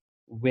principle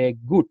were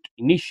good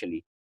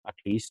initially, at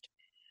least,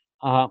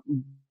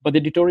 but they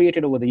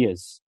deteriorated over the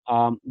years.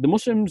 The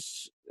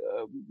Muslims,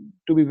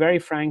 to be very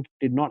frank,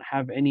 did not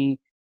have any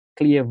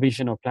clear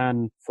vision or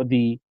plan for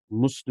the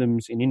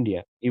Muslims in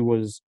India. It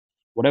was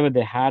whatever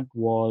they had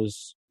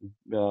was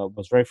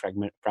very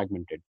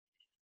fragmented.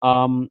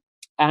 And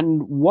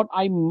what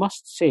I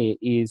must say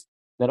is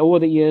that over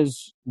the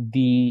years,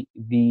 the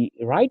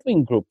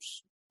right-wing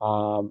groups,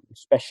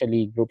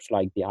 especially groups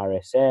like the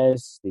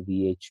RSS, the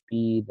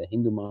VHP, the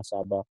Hindu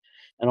Mahasabha,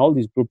 and all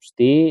these groups,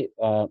 they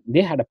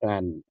had a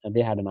plan,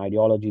 they had an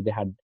ideology, they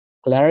had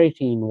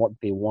clarity in what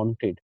they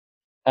wanted,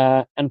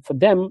 and for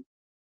them,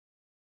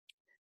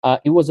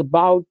 it was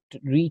about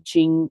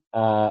building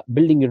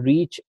a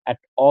reach at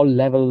all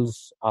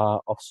levels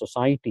of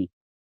society.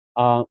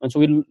 And so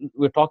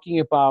we're talking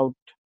about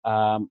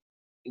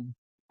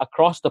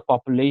across the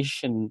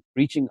population,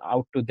 reaching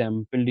out to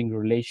them, building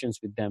relations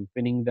with them,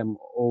 winning them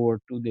over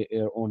to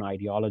their own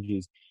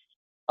ideologies.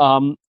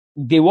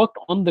 They worked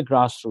on the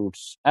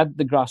grassroots, at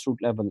the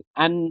grassroots level,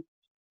 and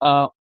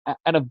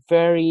at a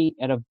very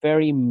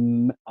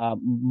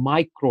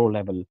micro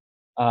level.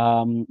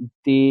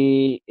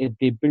 They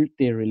built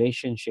their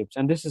relationships,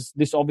 and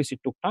this obviously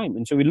took time.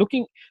 And so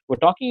we're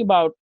talking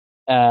about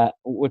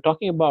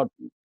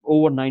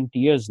over 90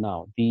 years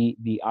now.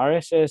 The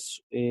RSS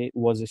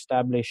was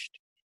established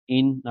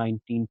in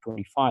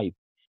 1925,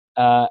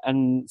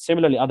 and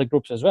similarly other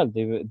groups as well.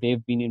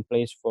 They've been in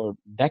place for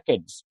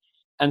decades,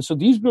 and so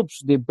these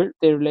groups, they built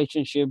their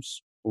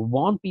relationships,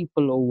 won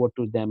people over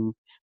to them,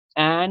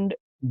 and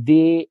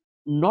they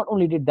not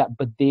only did that,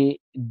 but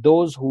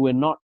those who were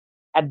not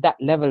at that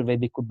level where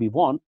they could be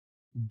won,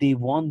 they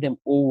won them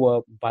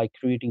over by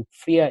creating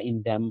fear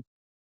in them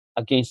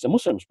against the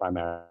Muslims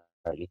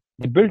primarily.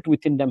 They built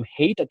within them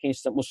hate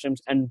against the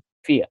Muslims and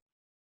fear.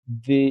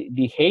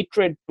 The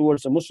hatred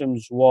towards the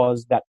Muslims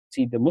was that,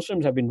 see, the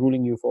Muslims have been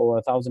ruling you for over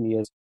 1,000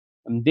 years,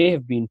 and they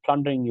have been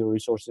plundering your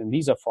resources, and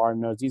these are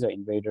foreigners, these are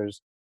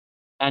invaders,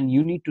 and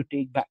you need to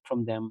take back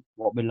from them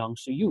what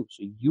belongs to you.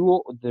 So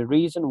the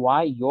reason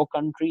why your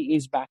country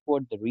is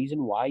backward, the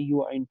reason why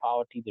you are in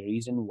poverty, the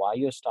reason why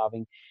you're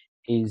starving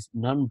is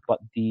none but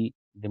the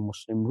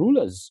Muslim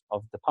rulers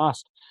of the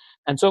past.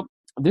 And so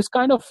this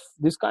kind of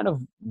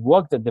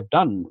work that they've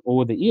done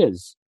over the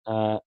years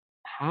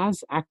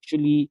has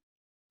actually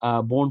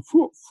borne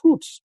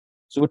fruits.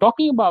 So we're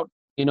talking about,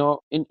 in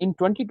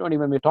 2020,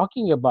 when we're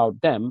talking about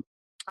them,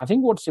 I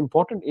think what's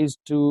important is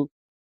to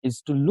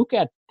look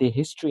at the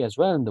history as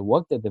well and the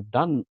work that they've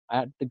done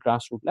at the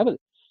grassroots level.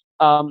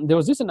 There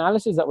was this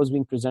analysis that was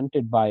being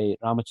presented by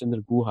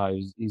Ramachandra Guha.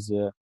 He's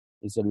a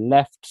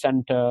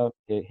left-center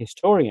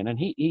historian, and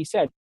he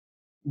said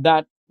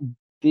that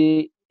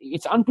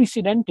it's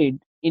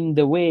unprecedented in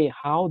the way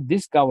how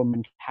this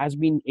government has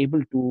been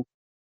able to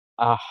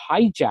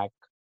hijack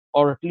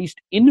or at least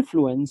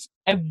influence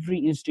every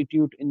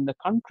institute in the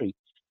country.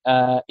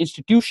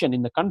 institution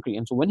in the country.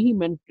 And so when he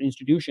meant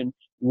institution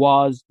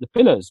was the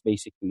pillars,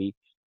 basically.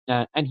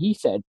 And he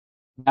said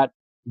that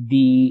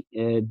the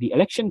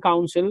election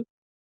council,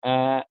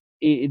 the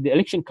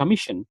election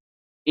commission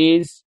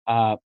is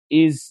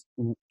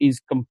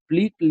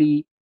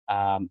completely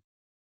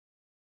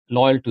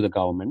loyal to the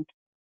government.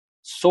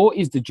 So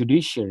is the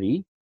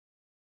judiciary,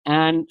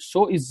 and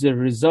so is the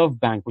Reserve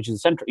Bank, which is the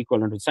central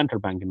equivalent to the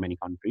central bank in many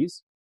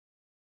countries,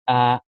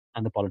 and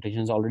the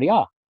politicians already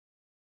are.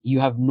 You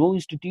have no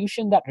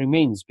institution that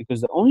remains,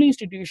 because the only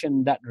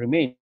institution that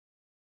remains,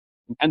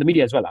 and the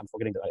media as well. I'm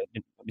forgetting that I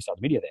didn't miss out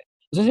the media there.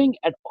 So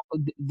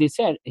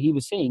he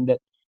was saying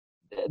that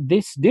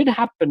this did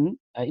happen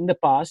in the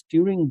past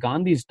during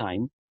Gandhi's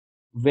time,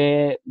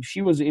 where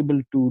she was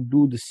able to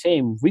do the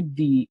same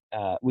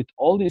with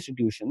all the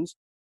institutions,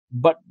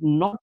 but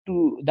not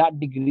to that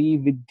degree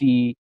with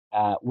the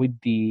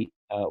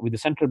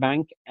central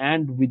bank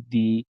and with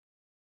the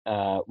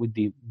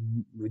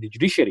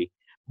judiciary.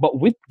 But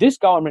with this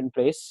government in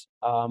place,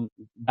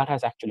 that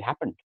has actually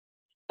happened,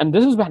 and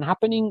this has been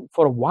happening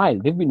for a while.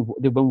 They've been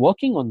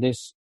working on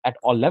this at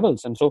all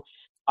levels. And so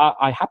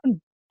I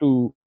happened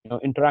to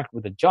interact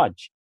with a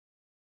judge,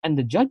 and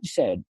the judge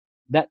said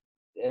that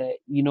a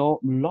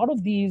lot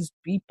of these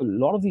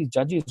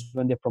judges,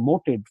 when they're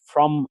promoted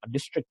from a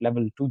district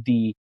level to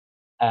the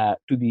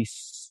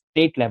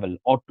state level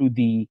or to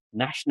the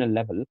national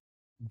level,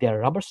 they're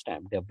rubber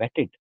stamped, they're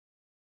vetted.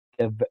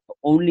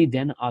 Only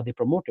then are they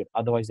promoted.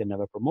 Otherwise, they're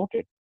never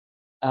promoted.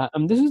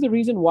 And this is the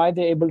reason why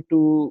they're able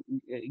to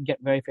get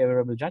very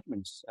favorable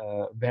judgments.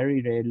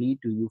 Very rarely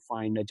do you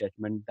find a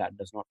judgment that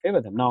does not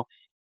favor them. Now,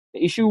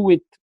 the issue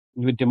with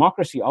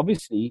democracy,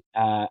 obviously,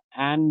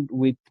 and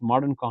with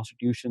modern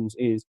constitutions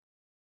is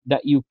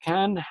that you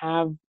can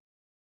have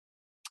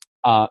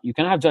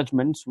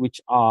judgments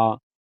which are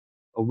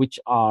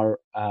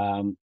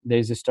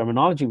there's this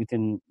terminology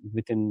within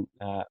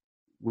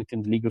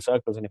the legal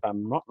circles, and if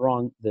I'm not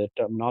wrong, the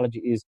terminology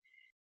is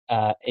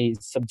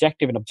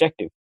subjective and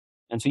objective.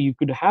 And so you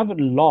could have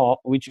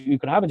you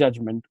could have a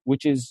judgment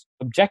which is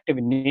objective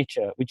in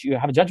nature, which you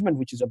have a judgment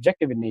which is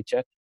objective in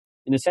nature,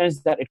 in the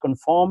sense that it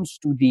conforms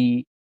to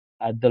the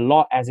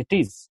law as it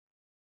is.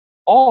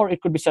 Or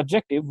it could be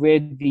subjective, where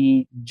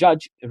the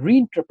judge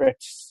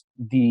reinterprets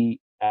the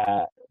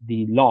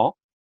law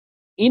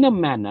in a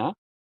manner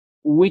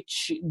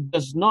which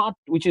is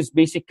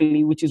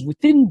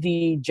within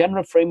the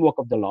general framework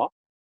of the law,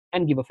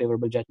 and give a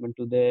favorable judgment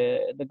to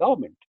the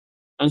government.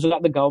 And so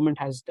that the government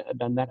has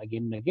done that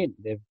again and again.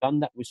 They've done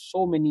that with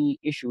so many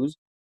issues.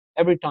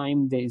 Every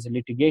time there is a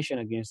litigation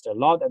against a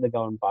law that the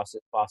government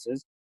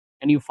passes,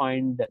 and you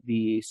find that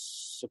the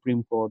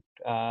Supreme Court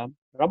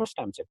rubber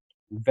stamps it.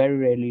 Very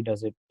rarely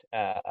does it,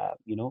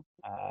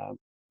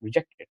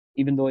 reject it,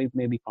 even though it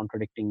may be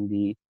contradicting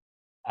the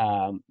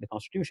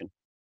Constitution.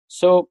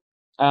 So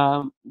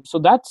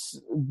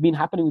that's been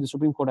happening with the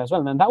Supreme Court as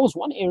well. And that was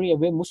one area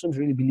where Muslims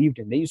really believed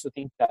in. They used to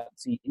think that,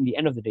 in the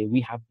end of the day,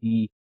 we have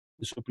the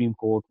Supreme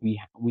Court.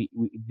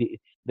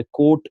 The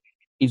court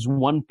is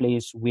one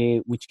place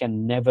which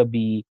can never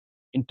be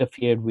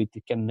interfered with.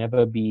 It can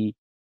never be,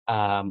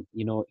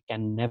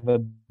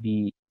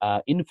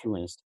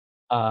 influenced.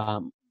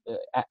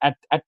 At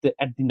the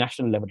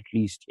national level, at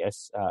least,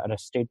 yes. At a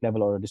state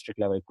level or a district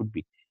level, it could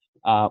be.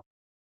 But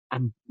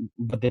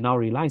they now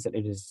realize that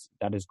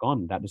that is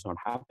gone. That is not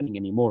happening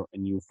anymore.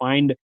 And you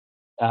find,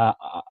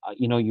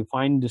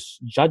 this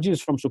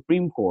judges from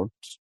Supreme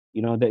Courts.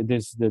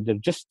 There's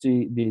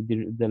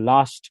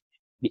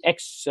the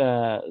ex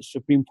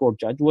Supreme Court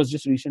judge was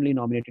just recently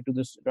nominated to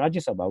this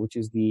Rajya Sabha, which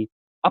is the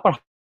upper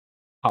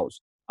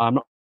house. I'm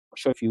not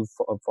sure if you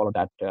follow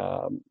that,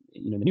 the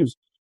news.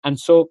 And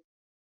so,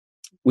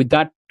 with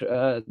that,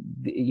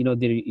 you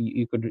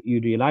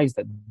realize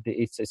that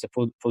it's a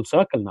full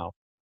circle now.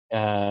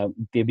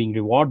 They're being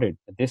rewarded.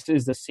 This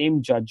is the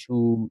same judge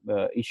who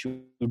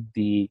issued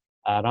the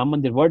Ram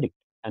Mandir verdict,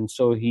 and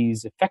so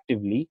he's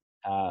effectively,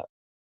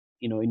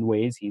 in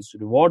ways, he's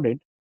rewarded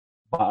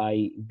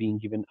by being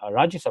given a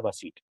Rajya Sabha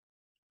seat.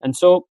 And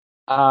so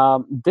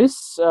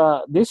this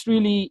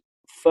really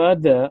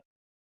further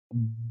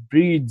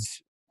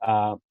breeds,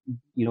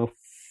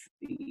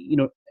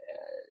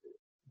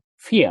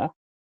 fear,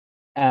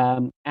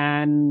 and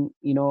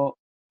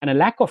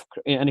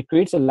it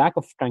creates a lack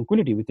of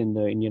tranquility within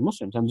the Indian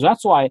Muslims. And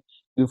that's why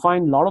you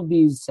find a lot of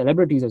these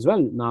celebrities as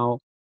well now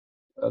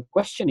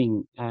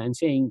questioning and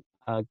saying,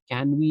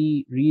 can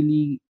we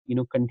really,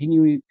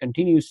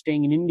 continue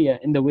staying in India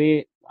in the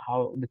way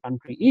how the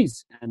country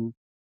is and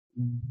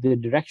the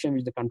direction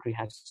which the country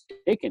has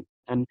taken.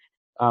 And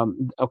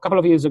a couple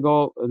of years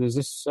ago, there's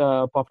this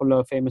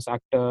popular, famous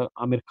actor,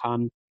 Amir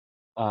Khan.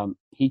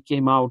 He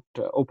came out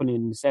openly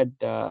and said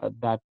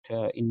that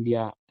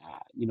India,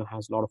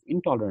 has a lot of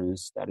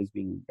intolerance that is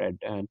being bred.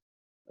 And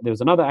there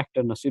was another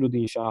actor,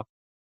 Nasiruddin Shah.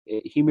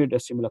 He made a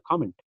similar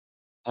comment.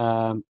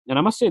 And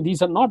I must say,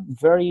 these are not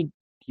very,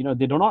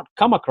 they do not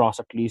come across,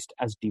 at least,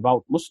 as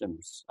devout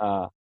Muslims.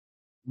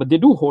 But they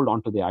do hold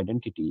on to their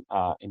identity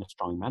in a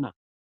strong manner.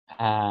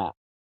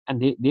 And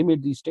they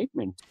made these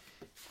statements.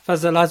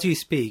 Fazal, as you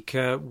speak,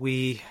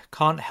 we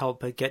can't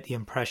help but get the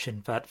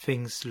impression that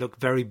things look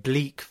very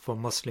bleak for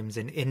Muslims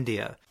in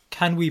India.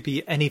 Can we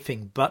be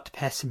anything but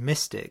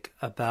pessimistic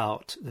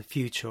about the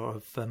future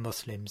of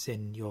Muslims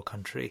in your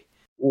country?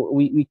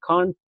 We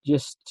can't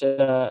just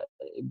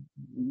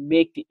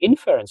make the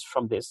inference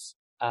from this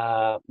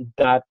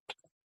that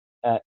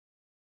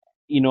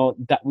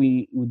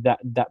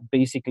that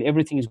basically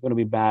everything is going to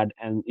be bad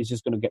and it's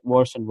just going to get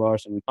worse and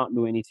worse and we can't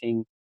do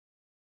anything,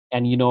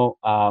 and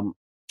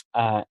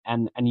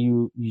and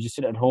you just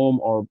sit at home,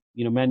 or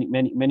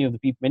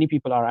many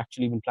people are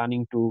actually even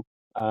planning to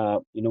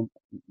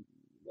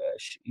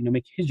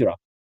make hijrah,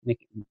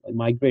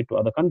 migrate to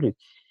other countries.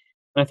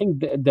 And I think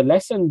the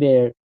lesson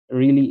there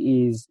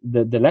really is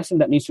the lesson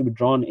that needs to be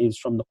drawn is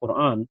from the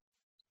Quran,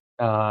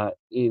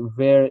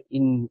 where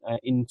in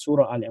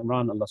Surah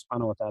Al-Imran, Allah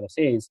subhanahu wa ta'ala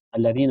says,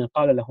 الَّذِينَ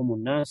قَالَ لَهُمُ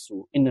النَّاسُ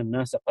إِنَّ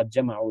النَّاسَ قَدْ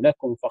جَمَعُوا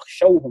لَكُمْ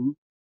فَاخْشَوْهُمْ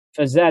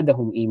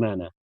فَزَادَهُمْ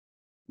إِيمَانًا.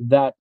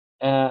 That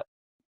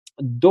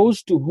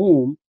those to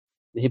whom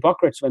the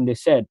hypocrites, when they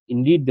said,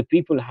 indeed the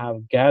people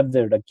have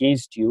gathered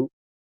against you,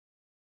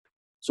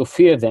 so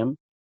fear them.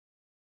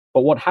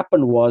 But what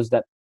happened was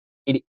that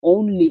it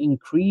only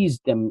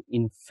increased them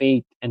in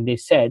faith, and they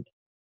said,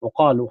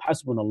 وَقَالُوا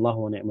حَسْبُنَ اللَّهُ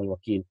وَنِعْمَ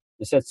الْوَكِيلُ.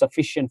 They said,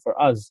 sufficient for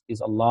us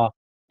is Allah,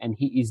 and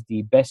He is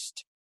the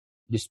best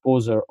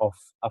disposer of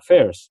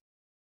affairs.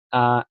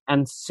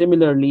 And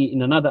similarly,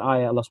 in another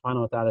ayah, Allah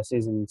subhanahu wa ta'ala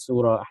says in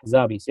Surah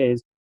Ahzab, He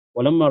says,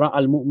 وَلَمَّا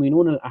رَأَى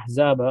الْمُؤْمِنُونَ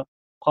الْأَحْزَابَ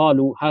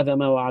قَالُوا هَذَا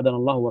مَا وَعَدَنَا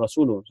اللَّهُ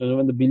وَرَسُولُهُ. So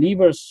when the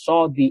believers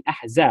saw the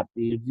Ahzab,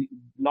 a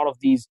lot of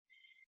these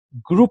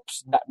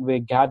groups that were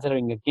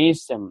gathering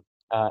against them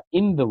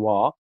in the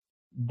war,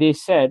 they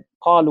said,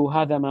 قَالُوا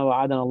هَذَا مَا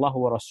وَعَدَنَا اللَّهُ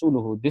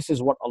وَرَسُولُهُ. This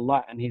is what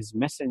Allah and His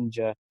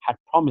Messenger had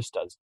promised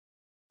us.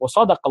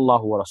 وَصَدَقَ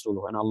اللَّهُ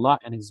وَرَسُولُهُ. And Allah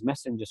and His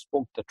Messenger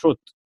spoke the truth.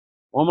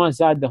 وَمَا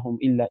زَادَهُمْ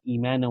إِلَّا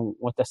إِيمَانًا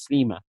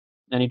وَتَسْلِيمًا.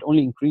 And it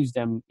only increased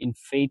them in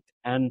faith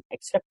and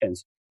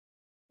acceptance.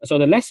 So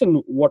the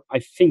lesson, what I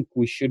think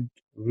we should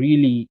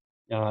really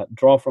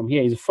draw from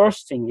here is, the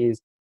first thing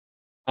is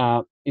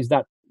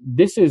that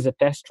this is a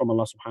test from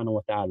Allah subhanahu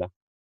wa ta'ala.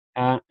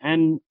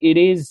 And it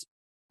is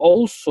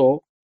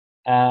also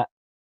a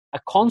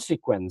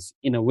consequence,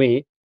 in a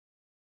way,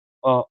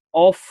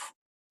 of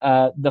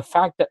the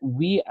fact that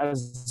we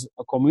as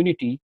a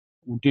community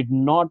did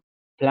not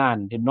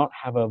plan, did not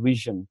have a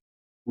vision.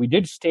 We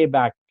did stay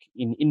back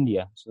in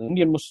India. So the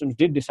Indian Muslims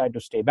did decide to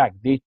stay back.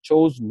 They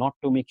chose not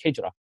to make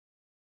hijrah.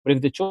 But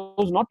if they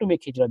chose not to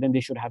make hijrah, then they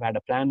should have had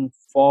a plan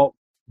for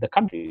the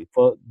country,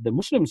 for the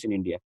Muslims in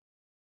India.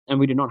 And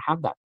we did not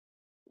have that.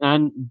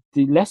 And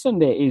the lesson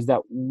there is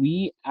that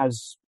we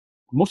as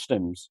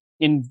Muslims,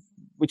 in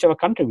whichever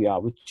country we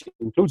are, which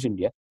includes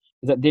India,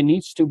 is that there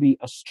needs to be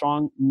a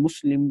strong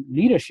Muslim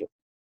leadership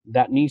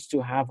that needs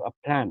to have a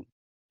plan,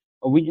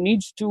 which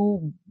needs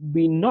to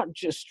be not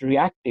just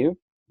reactive,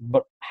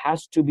 but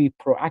has to be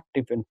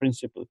proactive in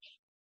principle.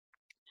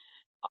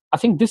 I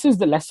think this is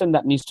the lesson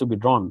that needs to be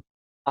drawn.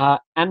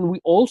 And we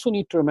also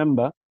need to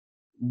remember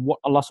what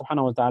Allah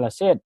subhanahu wa ta'ala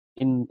said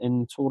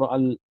in Surah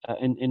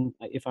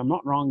if I'm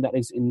not wrong, that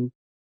is in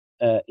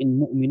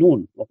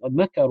Mu'minun,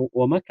 وَمَكَرُوا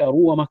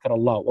وَمَكَرَ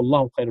اللَّهُ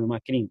وَاللَّهُ خَيْرُ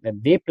الْمَاكِرِينَ.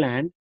 That they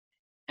planned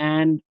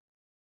and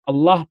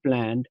Allah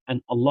planned,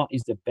 and Allah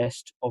is the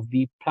best of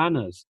the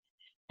planners.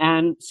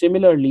 And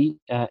similarly,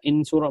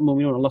 in Surah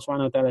Mu'minun, Allah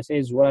subhanahu wa ta'ala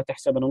says, وَلَا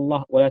تَحْسَبَنَّ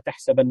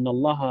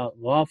اللَّهَ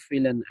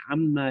غَافِلًا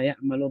عَمَّا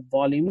يَعْمَلُ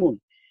الظَّالِمُونَ.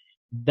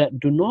 That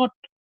do not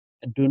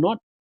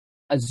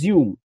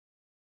assume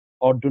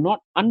or do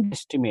not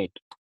underestimate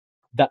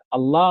that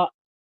Allah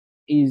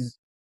is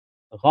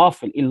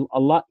ghafil,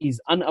 Allah is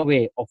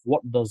unaware of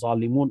what the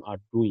zalimun are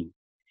doing.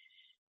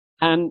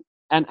 And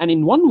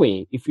in one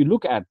way, if you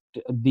look at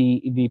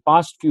the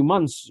past few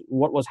months,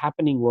 what was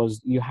happening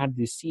was you had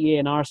the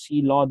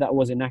CANRC law that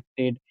was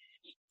enacted,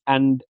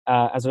 and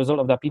as a result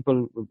of that,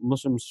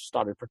 Muslims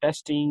started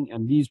protesting,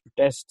 and these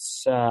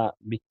protests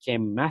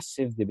became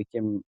massive. They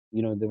became,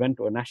 they went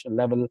to a national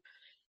level,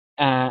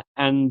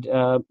 and there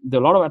are a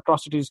lot of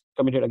atrocities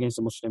committed against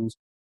the Muslims.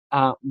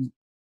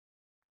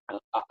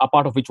 A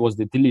part of which was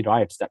the Delhi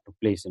riots that took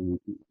place, in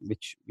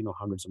which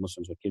hundreds of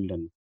Muslims were killed,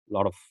 and a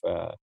lot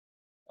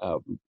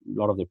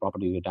of their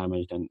property were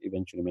damaged, and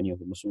eventually many of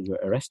the Muslims were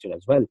arrested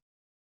as well.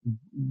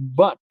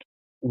 But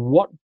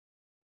what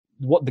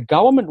the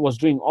government was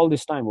doing all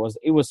this time was,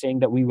 it was saying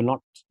that we will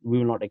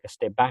not take a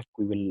step back.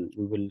 We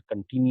will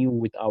continue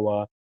with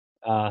our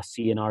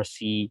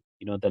CNRC,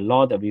 the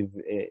law that we've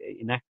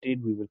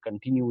enacted. We will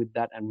continue with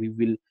that, and we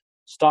will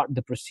start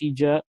the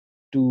procedure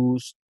to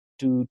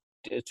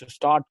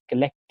start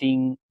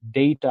collecting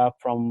data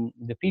from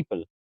the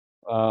people,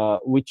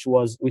 which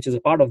is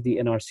a part of the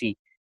NRC,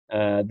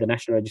 the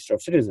National Register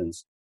of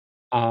Citizens.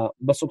 But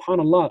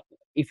subhanallah,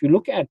 if you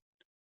look at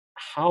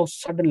how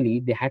suddenly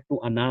they had to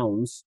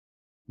announce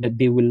that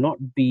they will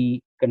not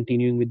be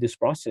continuing with this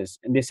process,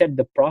 and they said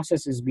the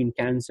process has been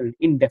cancelled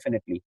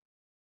indefinitely,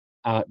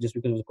 just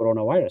because of the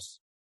coronavirus.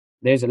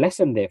 There's a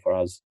lesson there for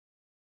us,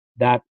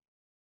 that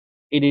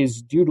it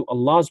is due to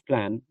Allah's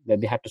plan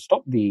that they had to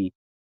stop the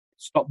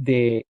stop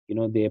their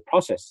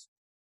process.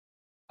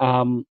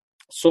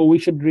 So we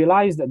should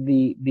realize that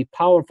the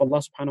power of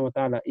Allah subhanahu wa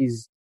ta'ala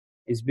is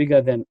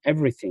bigger than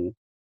everything,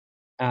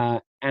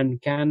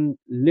 and can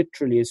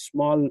literally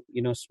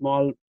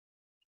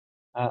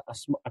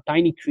a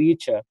tiny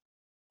creature,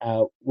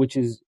 which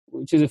is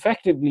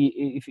effectively,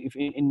 if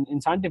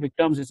in scientific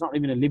terms, it's not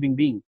even a living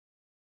being,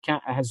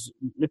 has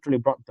literally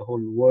brought the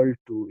whole world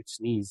to its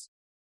knees.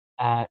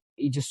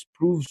 It just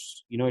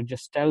proves, it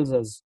just tells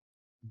us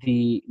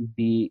the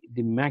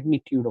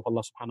magnitude of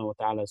Allah subhanahu wa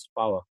ta'ala's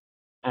power.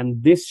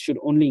 And this should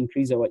only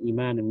increase our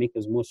iman and make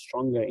us more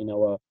stronger in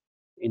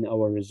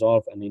our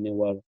resolve and in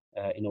our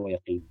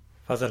yaqeen.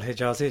 Fadl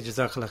Hejazi,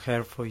 Jazakallah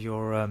khair for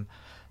your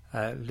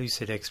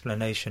lucid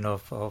explanation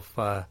of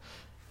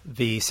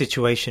the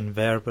situation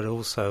there, but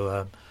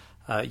also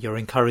your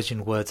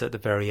encouraging words at the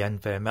very end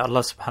there. May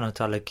Allah subhanahu wa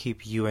ta'ala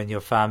keep you and your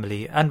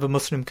family and the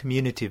Muslim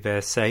community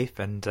there safe,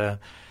 and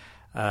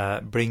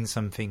bring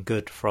something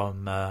good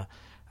from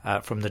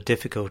the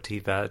difficulty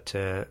that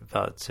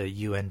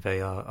you and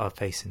they are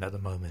facing at the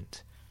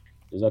moment.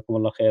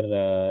 Jazakumullah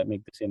khair.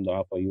 Make the same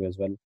dua for you as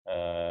well,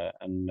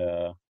 and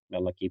may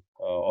Allah keep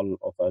all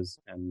of us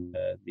and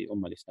the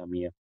Ummah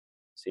al-Islamiyya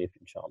safe,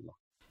 inshallah.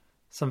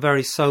 Some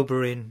very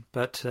sobering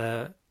but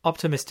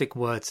optimistic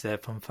words there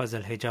from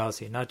Fadl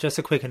Hejazi. Now, just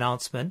a quick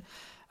announcement.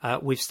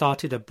 We've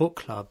started a book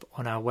club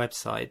on our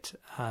website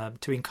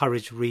to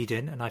encourage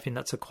reading, and I think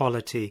that's a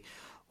quality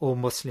all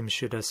Muslims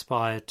should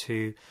aspire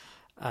to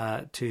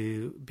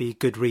be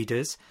good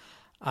readers.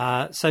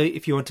 So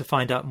if you want to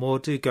find out more,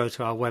 do go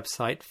to our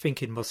website,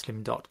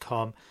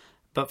 thinkingmuslim.com.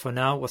 But for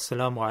now,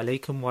 wassalamu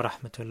alaikum wa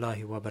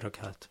rahmatullahi wa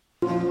barakatuh.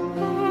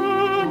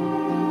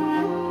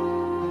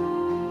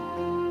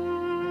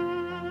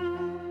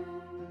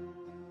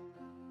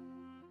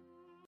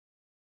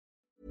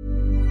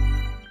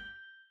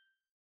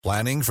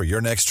 Planning for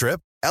your next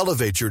trip?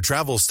 Elevate your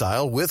travel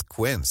style with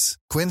Quince.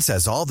 Quince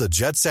has all the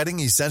jet-setting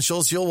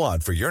essentials you'll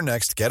want for your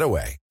next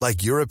getaway,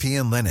 like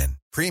European linen,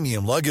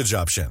 premium luggage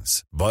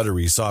options,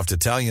 buttery soft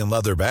Italian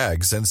leather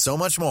bags, and so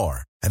much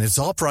more. And it's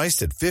all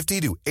priced at 50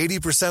 to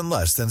 80%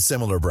 less than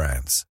similar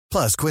brands.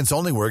 Plus, Quince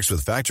only works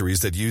with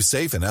factories that use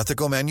safe and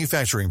ethical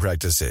manufacturing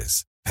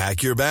practices.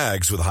 Pack your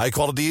bags with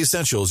high-quality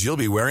essentials you'll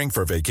be wearing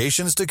for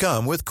vacations to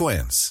come with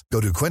Quince.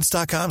 Go to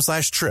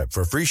quince.com/trip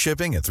for free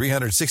shipping and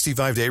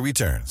 365-day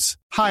returns.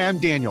 Hi, I'm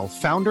Daniel,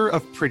 founder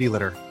of Pretty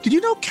Litter. Did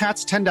you know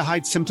cats tend to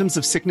hide symptoms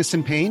of sickness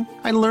and pain?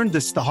 I learned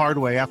this the hard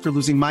way after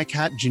losing my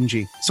cat,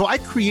 Gingy. So I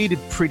created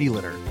Pretty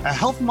Litter, a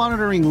health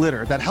monitoring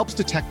litter that helps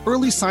detect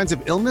early signs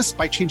of illness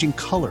by changing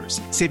colors,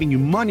 saving you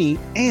money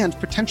and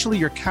potentially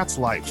your cat's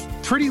life.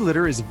 Pretty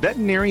Litter is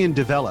veterinarian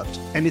developed,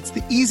 and it's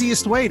the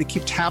easiest way to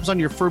keep tabs on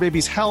your fur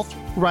baby's health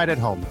right at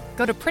home.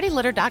 Go to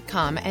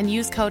prettylitter.com and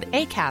use code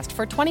ACAST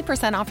for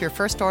 20% off your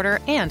first order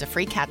and a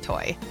free cat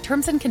toy.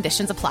 Terms and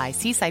conditions apply.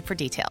 See site for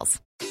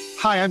details.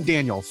 Hi, I'm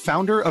Daniel,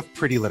 founder of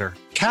Pretty Litter.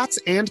 Cats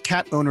and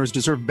cat owners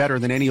deserve better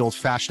than any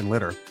old-fashioned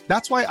litter.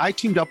 That's why I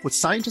teamed up with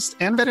scientists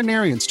and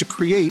veterinarians to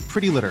create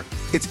Pretty Litter.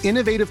 Its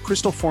innovative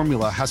crystal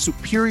formula has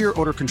superior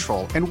odor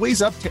control and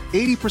weighs up to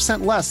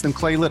 80% less than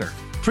clay litter.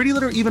 Pretty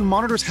Litter even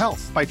monitors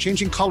health by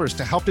changing colors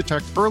to help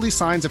detect early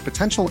signs of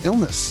potential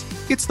illness.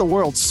 It's the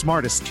world's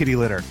smartest kitty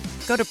litter.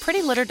 Go to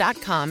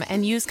prettylitter.com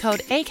and use code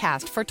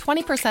ACAST for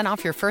 20%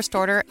 off your first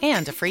order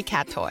and a free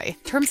cat toy.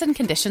 Terms and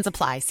conditions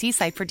apply. See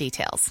site for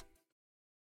details.